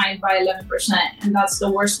declined by 11%, and that's the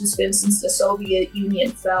worst it's been since the Soviet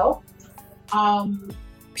Union fell.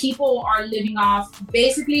 People are living off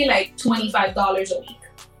basically like $25 a week,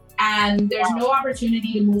 and there's no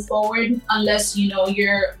opportunity to move forward unless, you know,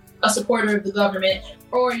 you're a supporter of the government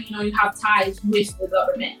or, you know, you have ties with the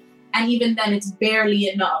government. And even then, it's barely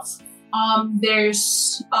enough.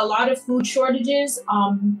 There's a lot of food shortages.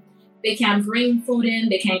 They can't bring food in,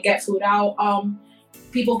 they can't get food out.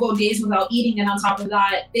 People go days without eating, and on top of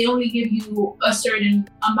that, they only give you a certain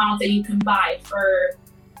amount that you can buy for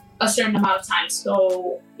a certain amount of time.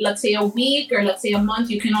 So let's say a week or let's say a month,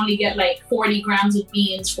 you can only get like 40 grams of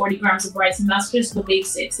beans, 40 grams of rice, and that's just the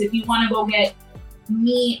basics. If you want to go get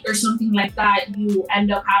meat or something like that, you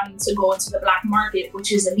end up having to go into the black market,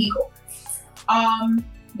 which is illegal.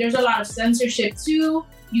 There's a lot of censorship too.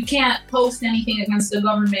 You can't post anything against the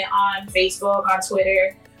government on Facebook, on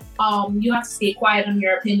Twitter. You have to stay quiet on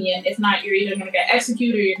your opinion. If not, you're either going to get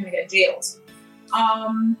executed or you're going to get jailed.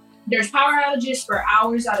 There's power outages for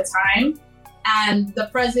hours at a time. And the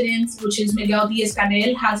president, which is Miguel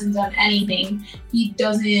Diaz-Canel, hasn't done anything. He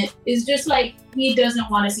doesn't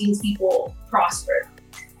want to see his people prosper.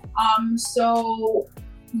 So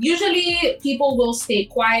usually people will stay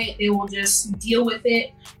quiet. They will just deal with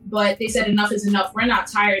it. But they said enough is enough. We're not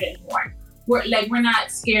tired anymore. We're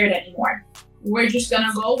not scared anymore. We're just going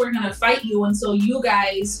to go. We're going to fight you until you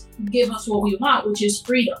guys give us what we want, which is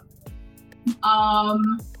freedom.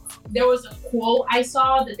 There was a quote I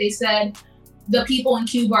saw that they said, the people in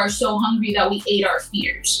Cuba are so hungry that we ate our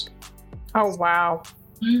fears. Oh, wow.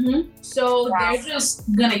 So they're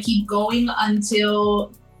just going to keep going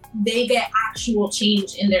until they get actual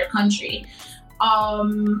change in their country.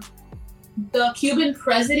 The Cuban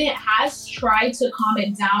president has tried to calm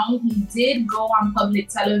it down. He did go on public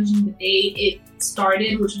television the day it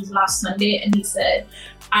started, which was last Sunday, and he said,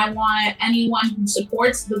 I want anyone who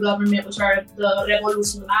supports the government, which are the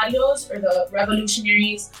revolucionarios or the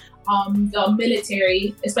revolutionaries, the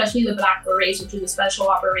military, especially the Black Berets, which are the special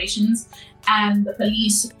operations, and the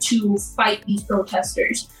police, to fight these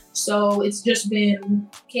protesters. So it's just been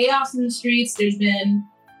chaos in the streets. There's been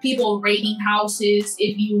people raiding houses.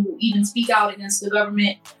 If you even speak out against the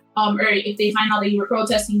government, or if they find out that you were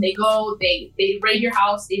protesting, they raid your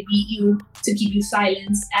house, they beat you to keep you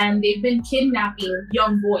silenced. And they've been kidnapping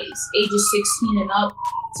young boys, ages 16 and up,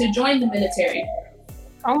 to join the military.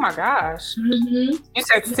 Oh my gosh. You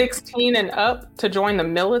said 16 and up to join the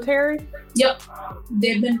military? Yep.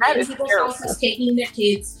 They've been raiding people's houses, taking their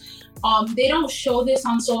kids. They don't show this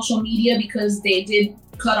on social media because they did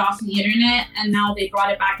cut off the internet and now they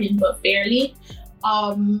brought it back in, but barely.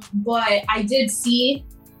 But I did see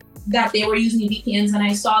that they were using VPNs, and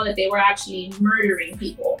I saw that they were actually murdering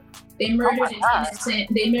people. They murdered an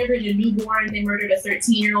innocent, they murdered a newborn, they murdered a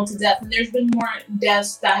 13-year-old to death, and there's been more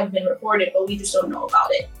deaths that have been reported, but we just don't know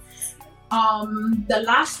about it. The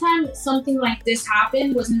last time something like this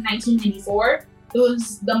happened was in 1994. It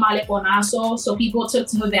was the Maleconazo. So people took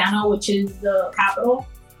to Havana, which is the capital,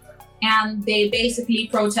 and they basically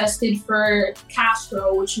protested for Fidel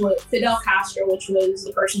Castro, which was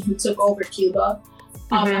the person who took over Cuba,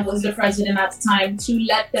 was the president at the time, to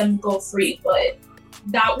let them go free. But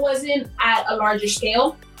that wasn't at a larger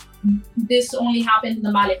scale. This only happened in the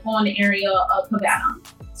Malecon area of Havana.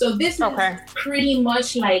 So this is pretty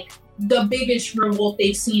much like the biggest revolt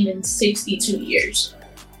they've seen in 62 years.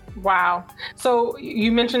 Wow. So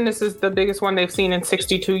you mentioned this is the biggest one they've seen in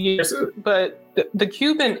 62 years, but the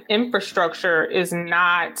Cuban infrastructure is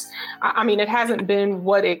not, I mean, it hasn't been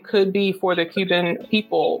what it could be for the Cuban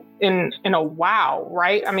people in a while,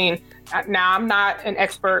 right? I mean, now I'm not an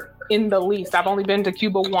expert in the least. I've only been to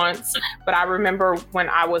Cuba once, but I remember when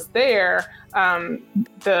I was there,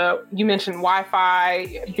 you mentioned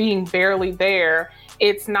Wi-Fi being barely there.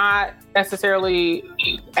 It's not necessarily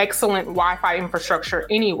excellent Wi-Fi infrastructure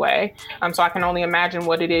anyway. So I can only imagine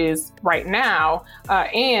what it is right now.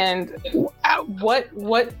 And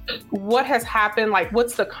what has happened? Like,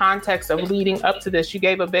 what's the context of leading up to this? You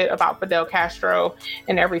gave a bit about Fidel Castro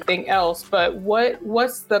and everything else, but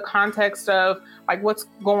what's the context of, like, what's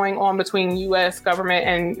going on between U.S.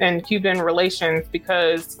 government and Cuban relations?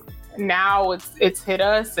 Because now it's hit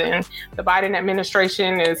us, and the Biden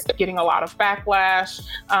administration is getting a lot of backlash.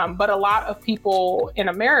 But a lot of people in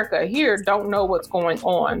America here don't know what's going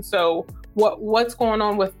on. So what's going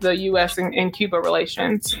on with the U.S. and Cuba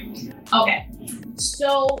relations? Okay.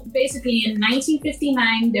 So basically in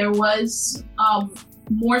 1959, there was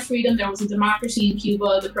more freedom. There was a democracy in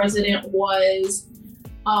Cuba. The president was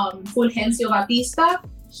Fulgencio Batista.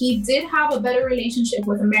 He did have a better relationship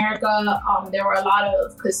with America. There were a lot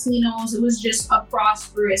of casinos. It was just a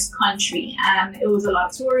prosperous country, and it was a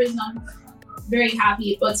lot of tourism. Very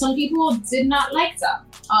happy, but some people did not like that.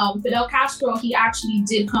 Fidel Castro, he actually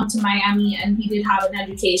did come to Miami, and he did have an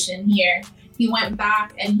education here. He went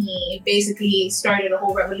back and he basically started a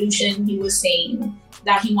whole revolution. He was saying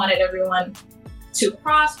that he wanted everyone to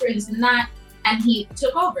prosper, this and that, and he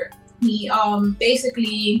took over. He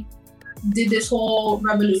basically did this whole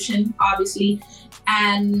revolution, obviously,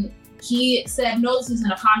 and he said, no, this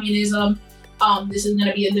isn't a communism. This is going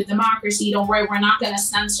to be a good democracy. Don't worry, we're not going to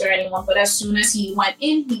censor anyone. But as soon as he went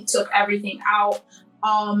in, he took everything out,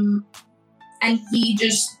 and he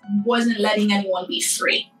just wasn't letting anyone be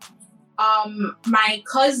free. My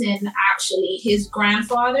cousin, actually, his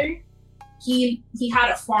grandfather, he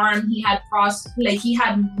had a farm. He had he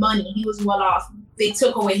had money. He was well off. They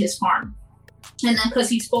took away his farm. And then because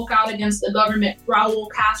he spoke out against the government, Raul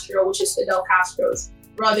Castro, which is Fidel Castro's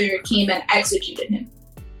brother, came and executed him.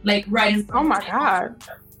 Like right in front Oh my of him. God.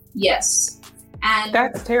 Yes. And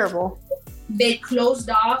That's terrible. they closed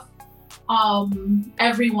off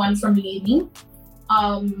everyone from leaving.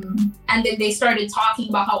 And then they started talking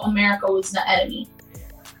about how America was the enemy.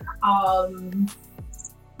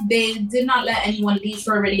 They did not let anyone leave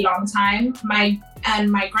for a really long time. My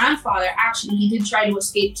grandfather, actually, he did try to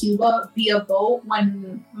escape Cuba via boat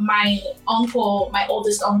when my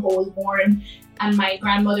oldest uncle was born, and my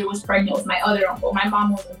grandmother was pregnant with my other uncle. My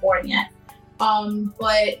mom wasn't born yet.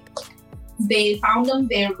 But they found them,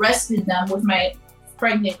 they arrested them with my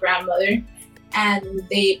pregnant grandmother, and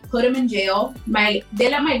they put him in jail. They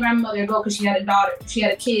let my grandmother go because she had a daughter, she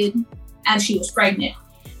had a kid, and she was pregnant.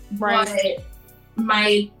 Right.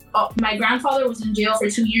 But my grandfather was in jail for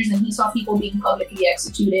 2 years, and he saw people being publicly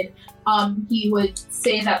executed. He would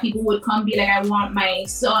say that people would come be like, I want my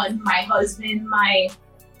son, my husband, my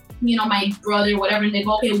brother, whatever. And they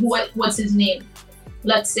go, okay, what's his name?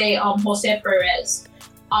 Let's say Jose Perez.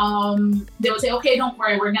 They would say, okay, don't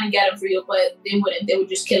worry, we're gonna get him for you, but they wouldn't. They would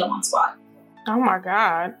just kill him on spot. Oh my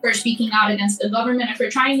God. For speaking out against the government and for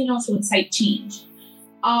trying, to incite change.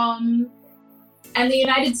 And the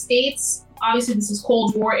United States, obviously this is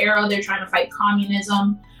Cold War era, they're trying to fight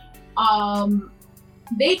communism.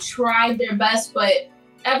 They tried their best, but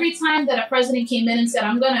every time that a president came in and said,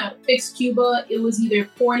 I'm gonna fix Cuba, it was either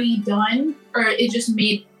poorly done or it just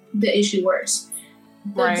made the issue worse.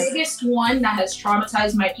 The biggest one that has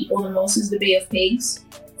traumatized my people the most is the Bay of Pigs.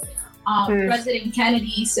 President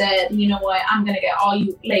Kennedy said, you know what, I'm gonna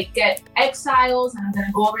get exiles, and I'm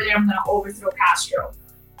gonna go over there, I'm gonna overthrow Castro.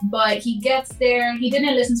 But he gets there, he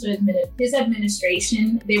didn't listen to his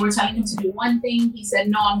administration. They were telling him to do one thing. He said,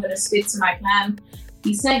 no, I'm gonna stick to my plan.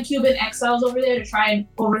 He sent Cuban exiles over there to try and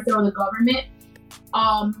overthrow the government.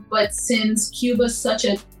 But since Cuba's such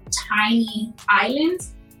a tiny island,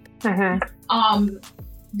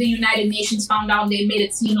 the United Nations found out, they made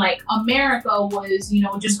it seem like America was,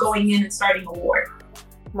 just going in and starting a war.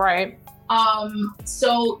 Right.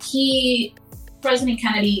 So President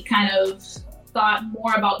Kennedy kind of thought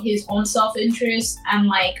more about his own self-interest and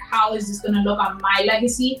how is this going to look on my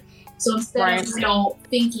legacy? So instead of,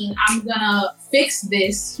 thinking I'm going to fix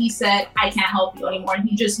this, he said, I can't help you anymore. And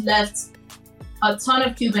he just left a ton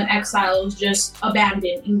of Cuban exiles just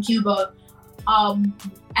abandoned in Cuba. And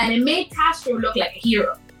it made Castro look like a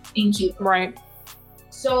hero in Cuba. Right.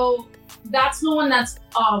 So that's the one that's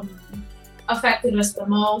affected us the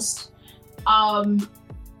most. And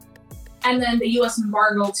then the U.S.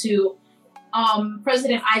 embargo too.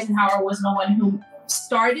 President Eisenhower was the one who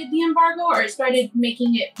started the embargo or started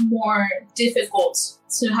making it more difficult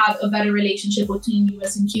to have a better relationship between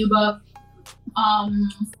U.S. and Cuba.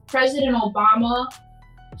 President Obama,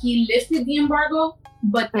 he lifted the embargo,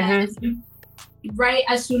 but then right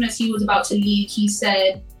as soon as he was about to leave, he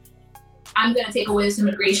said, I'm going to take away this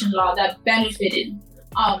immigration law that benefited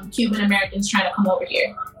Cuban Americans trying to come over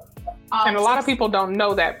here. And a lot of people don't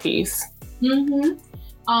know that piece.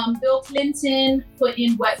 Bill Clinton put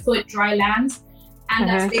in wet foot, dry lands. And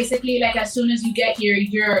that's basically as soon as you get here,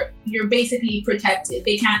 you're basically protected.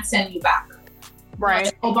 They can't send you back.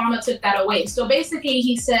 Right. But Obama took that away. So basically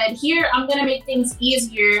he said, here, I'm going to make things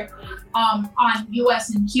easier on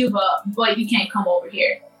US and Cuba, but you can't come over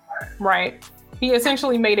here. Right. He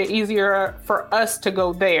essentially made it easier for us to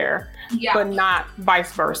go there, but not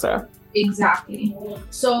vice versa. Exactly.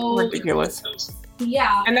 So ridiculous.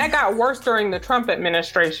 Yeah. And that got worse during the Trump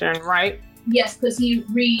administration, right? Yes, because he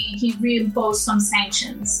reimposed some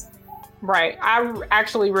sanctions. Right. I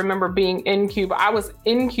actually remember being in Cuba. I was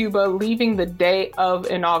in Cuba leaving the day of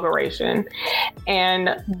inauguration.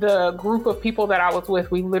 And the group of people that I was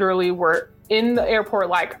with, we literally were in the airport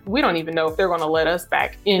like, we don't even know if they're going to let us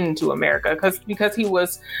back into America. Because he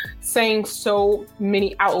was saying so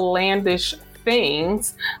many outlandish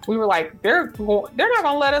things. We were like, they're not going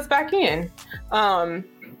to let us back in.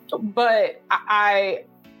 But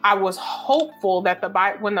I was hopeful that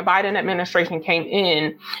when the Biden administration came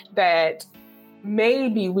in, that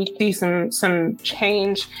maybe we'd see some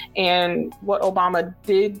change in what Obama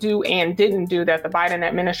did do and didn't do that the Biden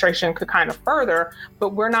administration could kind of further.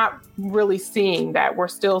 But we're not really seeing that. We're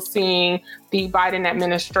still seeing the Biden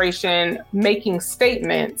administration making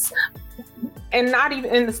statements, and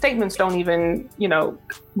the statements don't even,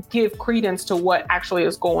 give credence to what actually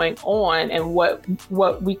is going on and what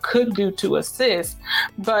we could do to assist.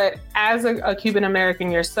 But as a Cuban American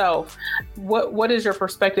yourself, what is your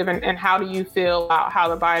perspective and how do you feel about how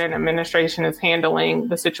the Biden administration is handling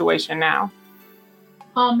the situation now?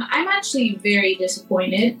 I'm actually very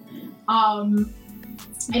disappointed. I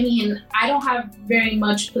don't have very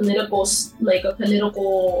much political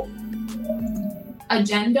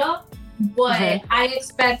agenda. But I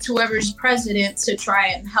expect whoever's president to try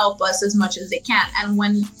and help us as much as they can. And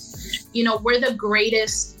when, we're the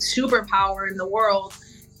greatest superpower in the world,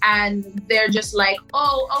 and they're just like,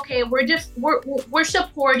 oh, okay, we're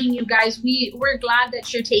supporting you guys. We're glad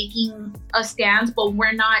that you're taking a stance, but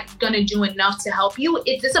we're not gonna do enough to help you.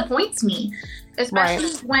 It disappoints me,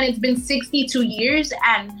 especially when it's been 62 years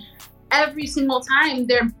and every single time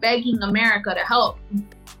they're begging America to help.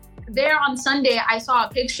 There on Sunday, I saw a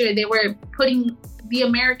picture. They were putting the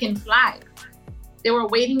American flag. They were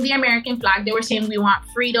waving the American flag. They were saying, we want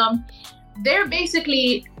freedom. They're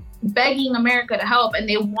basically begging America to help, and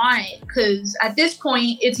they want it because at this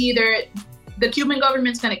point, it's either the Cuban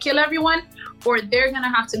government's going to kill everyone or they're going to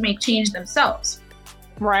have to make change themselves.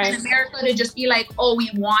 Right. And America to just be like, oh,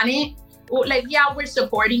 we want it. Well, we're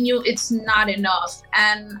supporting you. It's not enough.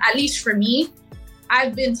 And at least for me,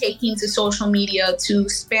 I've been taking to social media to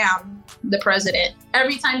spam the president.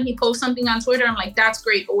 Every time he posts something on Twitter, I'm like, that's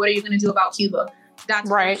great, but what are you going to do about Cuba? That's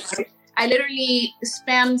right. Great. I literally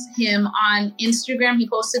spammed him on Instagram. He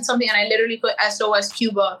posted something and I literally put SOS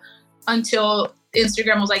Cuba until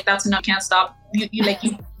Instagram was like, that's enough, can't stop.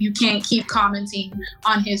 You can't keep commenting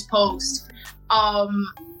on his post.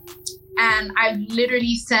 And I've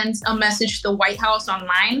literally sent a message to the White House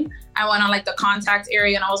online. I went on the contact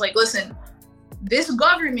area and I was like, listen, this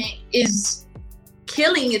government is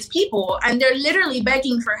killing its people and they're literally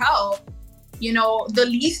begging for help. The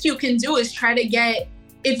least you can do is try to get,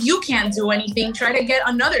 if you can't do anything, try to get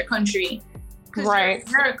another country. Right. In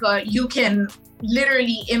America, you can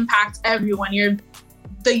literally impact everyone. You're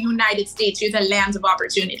the United States. You're the land of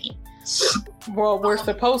opportunity. Well, we're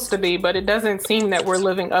supposed to be, but it doesn't seem that we're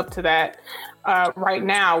living up to that right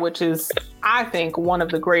now, which is, I think, one of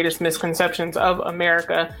the greatest misconceptions of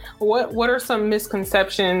America. What are some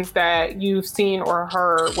misconceptions that you've seen or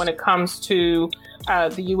heard when it comes to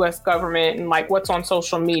the U.S. government and what's on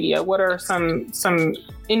social media? What are some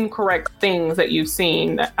incorrect things that you've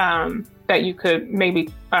seen that you could maybe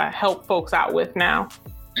help folks out with now?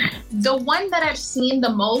 The one that I've seen the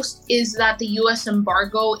most is that the U.S.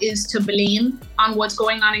 embargo is to blame on what's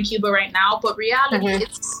going on in Cuba right now. But reality,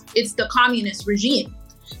 it's the communist regime.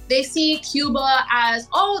 They see Cuba as,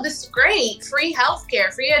 oh, this is great, free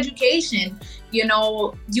healthcare, free education.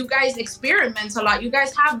 You guys experiment a lot. You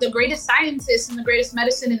guys have the greatest scientists and the greatest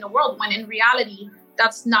medicine in the world, when in reality,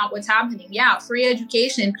 that's not what's happening. Yeah, free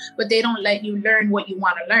education, but they don't let you learn what you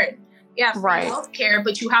want to learn. Yeah, free healthcare,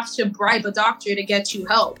 but you have to bribe a doctor to get you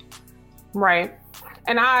help. Right.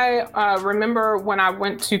 And I remember when I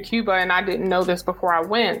went to Cuba, and I didn't know this before I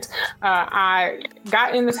went, I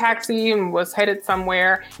got in the taxi and was headed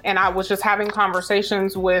somewhere, and I was just having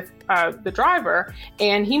conversations with the driver,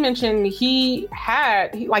 and he mentioned he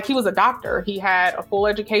was a doctor. He had a full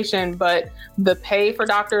education, but the pay for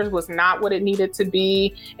doctors was not what it needed to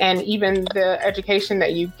be. And even the education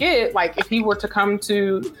that you get, if he were to come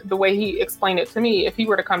to, the way he explained it to me, if he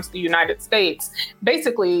were to come to the United States,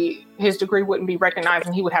 basically his degree wouldn't be recognized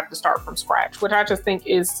and he would have to start from scratch, which I just think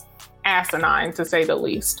is asinine, to say the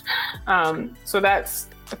least.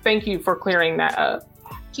 Thank you for clearing that up.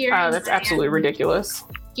 That's absolutely ridiculous.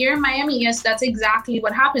 Here in Miami, yes, that's exactly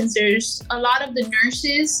what happens. There's a lot of the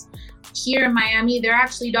nurses here in Miami, they're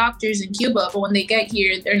actually doctors in Cuba, but when they get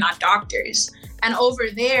here, they're not doctors. And over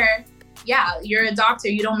there, yeah, you're a doctor,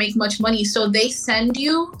 you don't make much money. So they send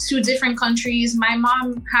you to different countries. My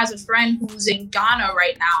mom has a friend who's in Ghana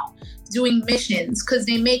right now doing missions because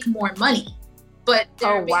they make more money. but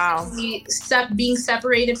they're wow. basically being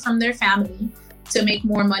separated from their family to make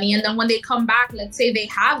more money. And then when they come back, let's say they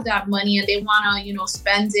have that money and they want to,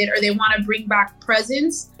 spend it, or they want to bring back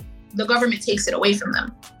presents, the government takes it away from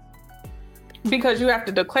them. Because you have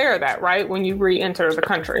to declare that, right? When you re-enter the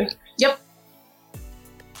country. Yep.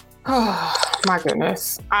 Oh, my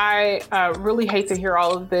goodness. I really hate to hear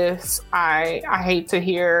all of this. I hate to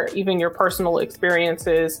hear even your personal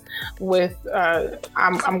experiences with,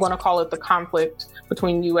 I'm going to call it the conflict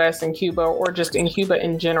between U.S. and Cuba, or just in Cuba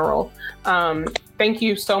in general. Thank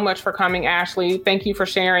you so much for coming, Ashley. Thank you for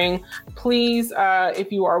sharing. Please,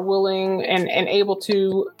 if you are willing and able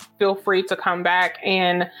to, feel free to come back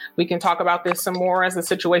and we can talk about this some more as the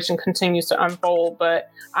situation continues to unfold.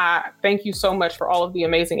 But thank you so much for all of the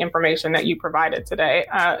amazing information that you provided today.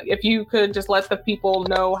 If you could just let the people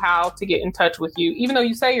know how to get in touch with you, even though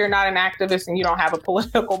you say you're not an activist and you don't have a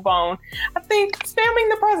political bone, I think spamming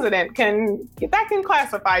the president can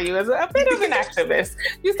classify you as a bit of an activist.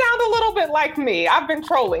 You sound a little bit like me. I've been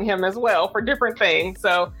trolling him as well for different things.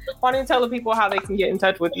 So why don't you tell the people how they can get in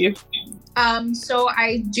touch with you? So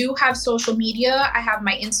I do have social media. I have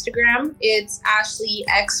my Instagram. It's Ashley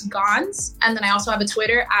X Gonz. And then I also have a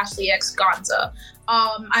Twitter, Ashley X Gonza.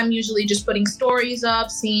 I'm usually just putting stories up,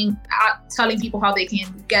 telling people how they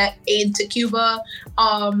can get aid to Cuba.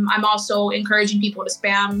 I'm also encouraging people to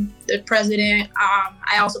spam the president.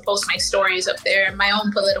 I also post my stories up there, not my own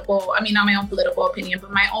political opinion,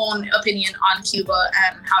 but my own opinion on Cuba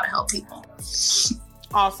and how to help people.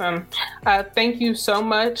 Awesome. Thank you so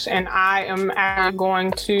much. And I am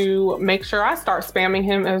going to make sure I start spamming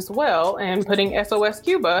him as well and putting SOS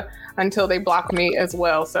Cuba until they block me as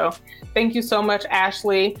well. So thank you so much,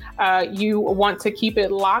 Ashley. You want to keep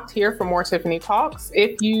it locked here for more Tiffany Talks.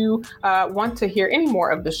 If you want to hear any more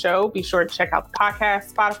of the show, be sure to check out the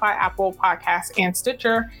podcast, Spotify, Apple Podcasts, and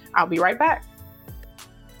Stitcher. I'll be right back.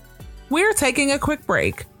 We're taking a quick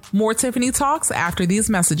break. More Tiffany Talks after these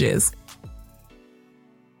messages.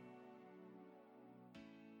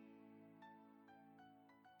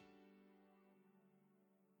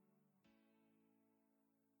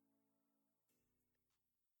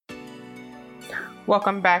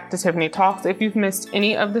 Welcome back to Tiffany Talks. If you've missed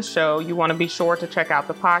any of the show, you want to be sure to check out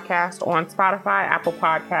the podcast on Spotify, Apple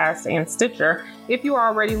Podcasts, and Stitcher. If you are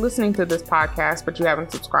already listening to this podcast, but you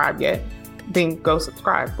haven't subscribed yet, then go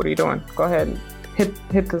subscribe. What are you doing? Go ahead and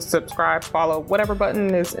hit the subscribe, follow, whatever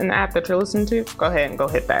button is in the app that you're listening to. Go ahead and go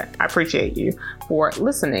hit that. I appreciate you for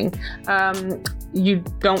listening. You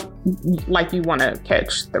don't you want to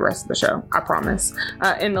catch the rest of the show, I promise.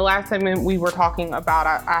 In the last segment, we were talking about,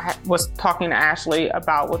 I was talking to Ashley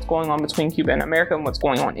about what's going on between Cuba and America and what's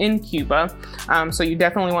going on in Cuba. So you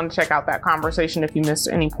definitely want to check out that conversation if you missed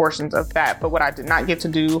any portions of that. But what I did not get to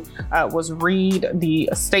do was read the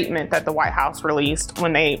statement that the White House released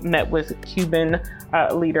when they met with Cuban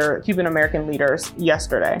American leaders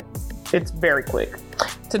yesterday. It's very quick.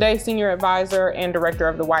 Today, Senior Advisor and Director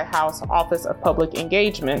of the White House Office of Public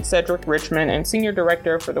Engagement, Cedric Richmond, and Senior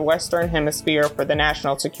Director for the Western Hemisphere for the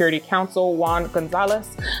National Security Council, Juan Gonzalez,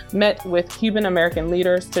 met with Cuban American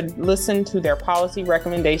leaders to listen to their policy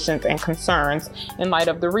recommendations and concerns in light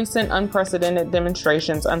of the recent unprecedented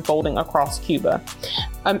demonstrations unfolding across Cuba.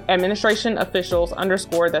 Administration officials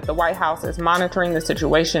underscored that the White House is monitoring the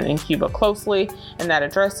situation in Cuba closely and that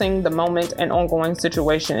addressing the moment and ongoing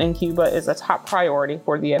situation in Cuba is a top priority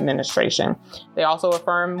for the administration. They also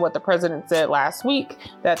affirmed what the president said last week,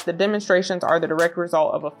 that the demonstrations are the direct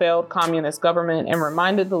result of a failed communist government, and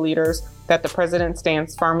reminded the leaders that the president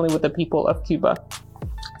stands firmly with the people of Cuba.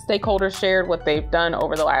 Stakeholders shared what they've done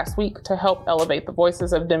over the last week to help elevate the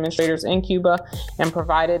voices of demonstrators in Cuba and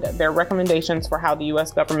provided their recommendations for how the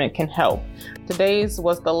U.S. government can help. Today's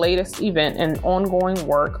was the latest event in ongoing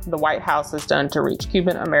work the White House has done to reach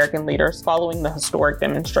Cuban American leaders following the historic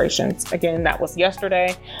demonstrations. Again, that was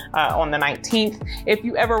yesterday on the 19th. If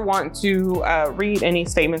you ever want to read any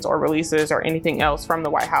statements or releases or anything else from the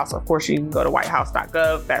White House, of course, you can go to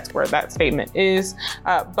whitehouse.gov. That's where that statement is.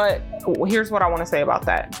 But here's what I want to say about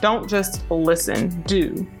that. Don't just listen,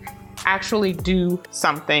 do. Actually do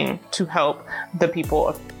something to help the people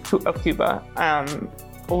of Cuba.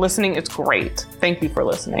 Listening is great. Thank you for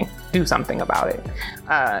listening. Do something about it.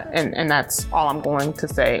 And that's all I'm going to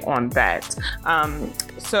say on that.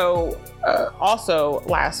 Also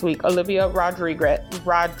last week, Olivia Rodrigo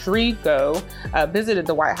visited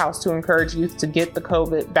the White House to encourage youth to get the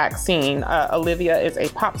COVID vaccine. Olivia is a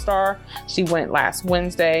pop star. She went last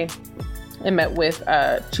Wednesday and met with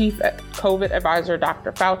Chief COVID Advisor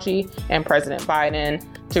Dr. Fauci and President Biden.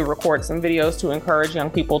 to record some videos to encourage young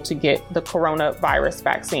people to get the coronavirus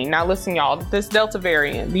vaccine. Now listen, y'all, these Delta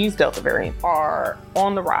variants are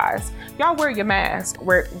on the rise. Y'all wear your mask.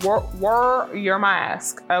 Wear your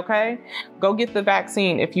mask, okay? Go get the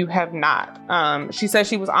vaccine if you have not. She says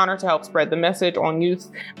she was honored to help spread the message on youth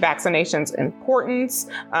vaccination's importance,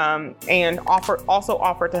 and also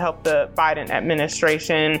offered to help the Biden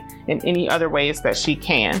administration in any other ways that she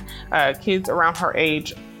can. Kids around her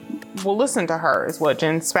age will listen to her, is what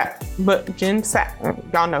Jen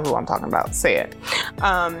Psaki, y'all know who I'm talking about, said.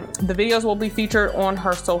 The videos will be featured on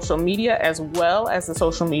her social media as well as the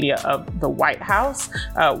social media of the White House.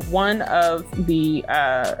 One of the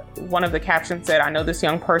captions said, "I know this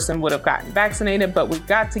young person would have gotten vaccinated, but we've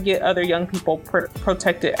got to get other young people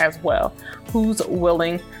protected as well. Who's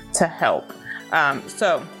willing to help?"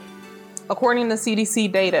 According to CDC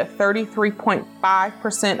data,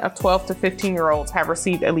 33.5% of 12 to 15-year-olds have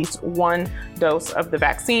received at least one dose of the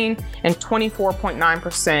vaccine, and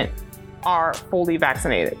 24.9% are fully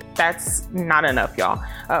vaccinated. That's not enough, y'all.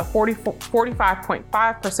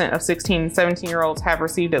 45.5% of 16 and 17-year-olds have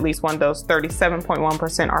received at least one dose.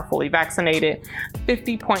 37.1% are fully vaccinated.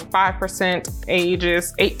 50.5%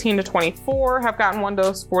 ages 18 to 24 have gotten one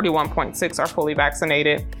dose. 41.6% are fully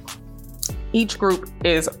vaccinated. Each group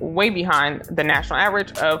is way behind the national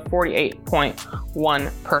average of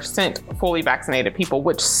 48.1% fully vaccinated people,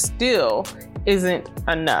 which still isn't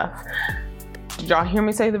enough. Did y'all hear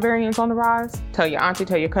me say the variants on the rise? Tell your auntie,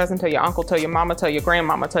 tell your cousin, tell your uncle, tell your mama, tell your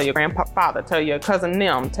grandmama, tell your grandfather, tell your cousin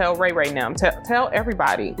them, tell Ray them, tell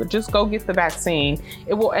everybody. But just go get the vaccine.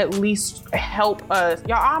 It will at least help us.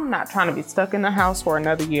 Y'all, I'm not trying to be stuck in the house for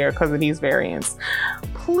another year because of these variants.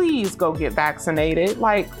 Please go get vaccinated.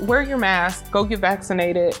 Like, wear your mask, go get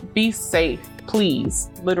vaccinated, be safe, please.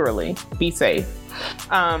 Literally, be safe.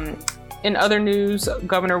 In other news,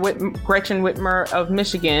 Governor Gretchen Whitmer of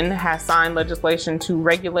Michigan has signed legislation to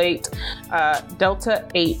regulate Delta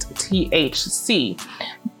 8 THC.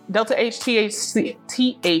 Delta 8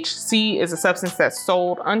 THC is a substance that's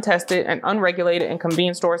sold untested and unregulated in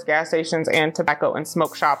convenience stores, gas stations, and tobacco and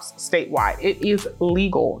smoke shops statewide. It is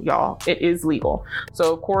legal, y'all. It is legal.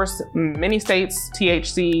 So, of course, many states,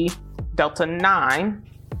 THC Delta 9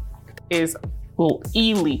 is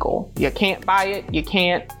illegal. You can't buy it. You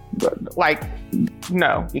can't.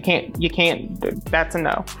 No, you can't, that's a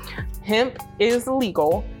no. Hemp is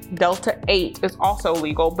legal. Delta 8 is also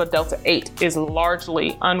legal, but Delta 8 is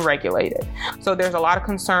largely unregulated. So there's a lot of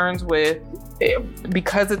concerns with it,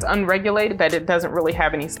 because it's unregulated, that it doesn't really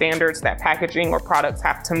have any standards that packaging or products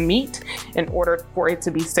have to meet in order for it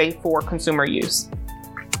to be safe for consumer use.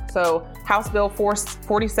 So House Bill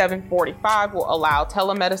 4745 will allow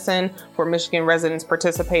telemedicine for Michigan residents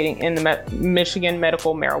participating in the Michigan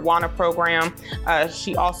Medical Marijuana Program.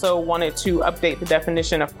 She also wanted to update the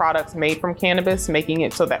definition of products made from cannabis, making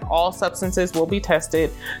it so that all substances will be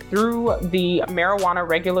tested through the Marijuana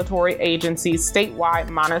Regulatory Agency's statewide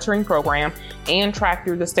monitoring program and tracked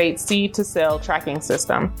through the state's seed-to-sale tracking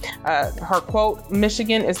system. Her quote,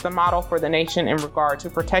 "Michigan is the model for the nation in regard to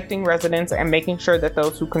protecting residents and making sure that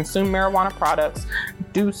those who consume marijuana products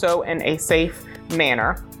do so in a safe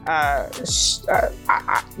manner." I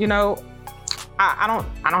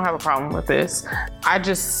don't have a problem with this. I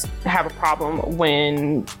just have a problem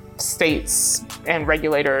when states and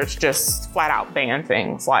regulators just flat out ban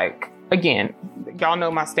things. Like, again, y'all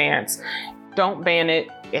know my stance. Don't ban it.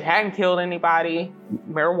 It hadn't killed anybody.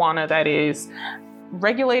 Marijuana, that is.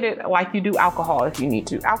 Regulate it like you do alcohol if you need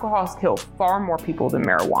to. Alcohol has killed far more people than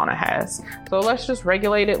marijuana has. So let's just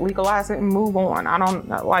regulate it, legalize it, and move on.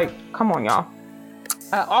 Come on, y'all.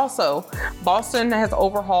 Also, Boston has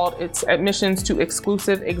overhauled its admissions to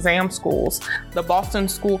exclusive exam schools. The Boston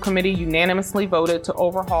School Committee unanimously voted to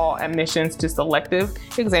overhaul admissions to selective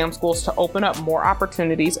exam schools to open up more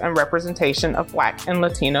opportunities and representation of Black and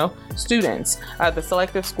Latino students. The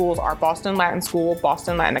selective schools are Boston Latin School,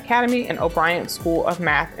 Boston Latin Academy, and O'Brien School of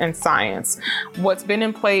Math and Science. What's been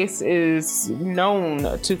in place is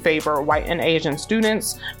known to favor white and Asian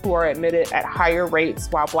students who are admitted at higher rates,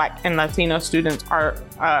 while Black and Latino students are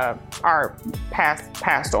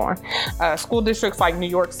passed on. School districts like New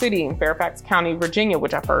York City and Fairfax County, Virginia,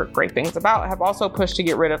 which I've heard great things about, have also pushed to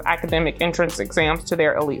get rid of academic entrance exams to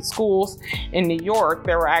their elite schools. In New York,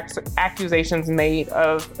 there were accusations made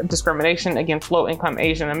of discrimination against low-income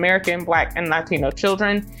Asian American, Black, and Latino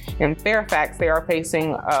children. In Fairfax, they are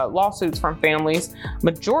facing lawsuits from families,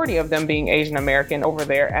 majority of them being Asian American, over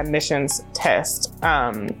their admissions test.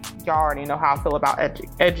 Y'all already know how I feel about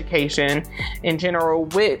education in general. for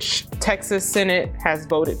which Texas Senate has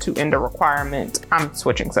voted to end a requirement. I'm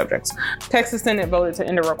switching subjects. Texas Senate voted to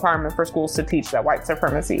end a requirement for schools to teach that white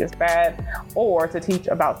supremacy is bad, or to teach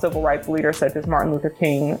about civil rights leaders such as Martin Luther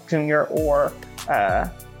King Jr. or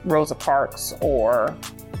Rosa Parks or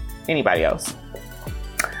anybody else.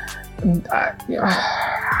 I'm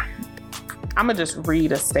gonna just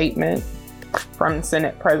read a statement from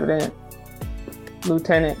Senate President,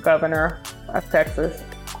 Lieutenant Governor of Texas.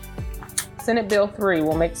 Senate Bill 3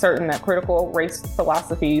 will make certain that critical race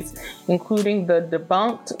philosophies, including the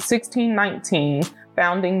debunked 1619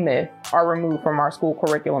 founding myth, are removed from our school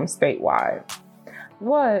curriculum statewide.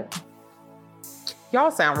 What? Y'all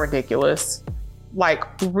sound ridiculous. Like,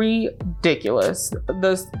 ridiculous.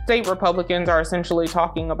 The state Republicans are essentially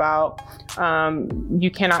talking about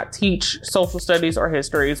you cannot teach social studies or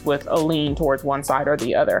histories with a lean towards one side or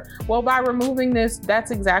the other. Well, by removing this,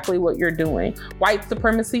 that's exactly what you're doing. White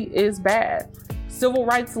supremacy is bad. Civil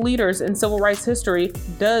rights leaders and civil rights history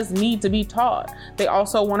does need to be taught. They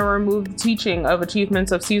also want to remove the teaching of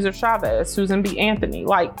achievements of Cesar Chavez, Susan B. Anthony.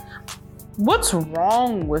 Like, what's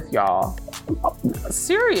wrong with y'all?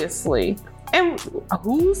 Seriously. And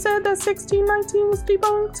who said that 1619 was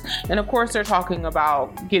debunked? And of course, they're talking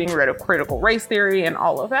about getting rid of critical race theory and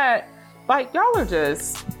all of that. Like, y'all are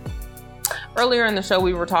just... Earlier in the show,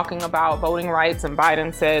 we were talking about voting rights, and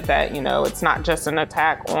Biden said that, you know, it's not just an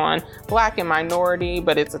attack on Black and minority,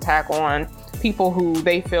 but it's attack on people who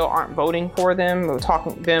they feel aren't voting for them,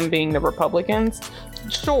 them being the Republicans.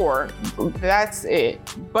 Sure, that's it.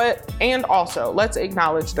 But, and also, let's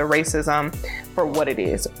acknowledge the racism for what it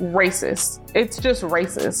is. Racist. It's just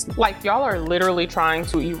racist. Like, y'all are literally trying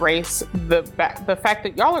to erase the fact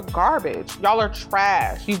that y'all are garbage. Y'all are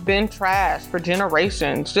trash. You've been trash for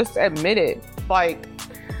generations. Just admit it. Like,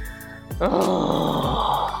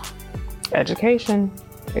 education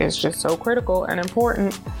is just so critical and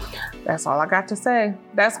important. That's all I got to say.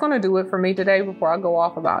 That's going to do it for me today before I go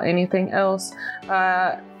off about anything else.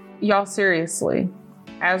 Y'all, seriously,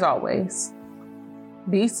 as always,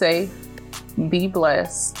 be safe, be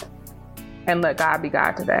blessed, and let God be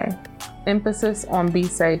God today. Emphasis on be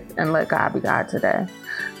safe and let God be God today.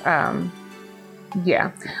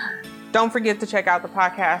 Yeah. Don't forget to check out the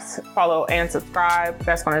podcast, follow and subscribe.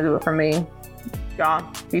 That's going to do it for me. Y'all,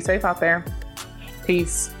 be safe out there.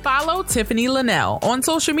 Peace. Follow Tiffany Linnell on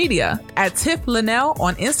social media at Tiff Linnell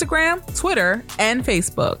on Instagram, Twitter, and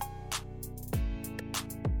Facebook.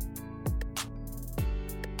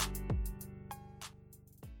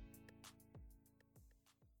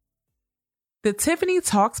 The Tiffany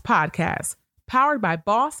Talks Podcast, powered by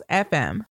Boss FM.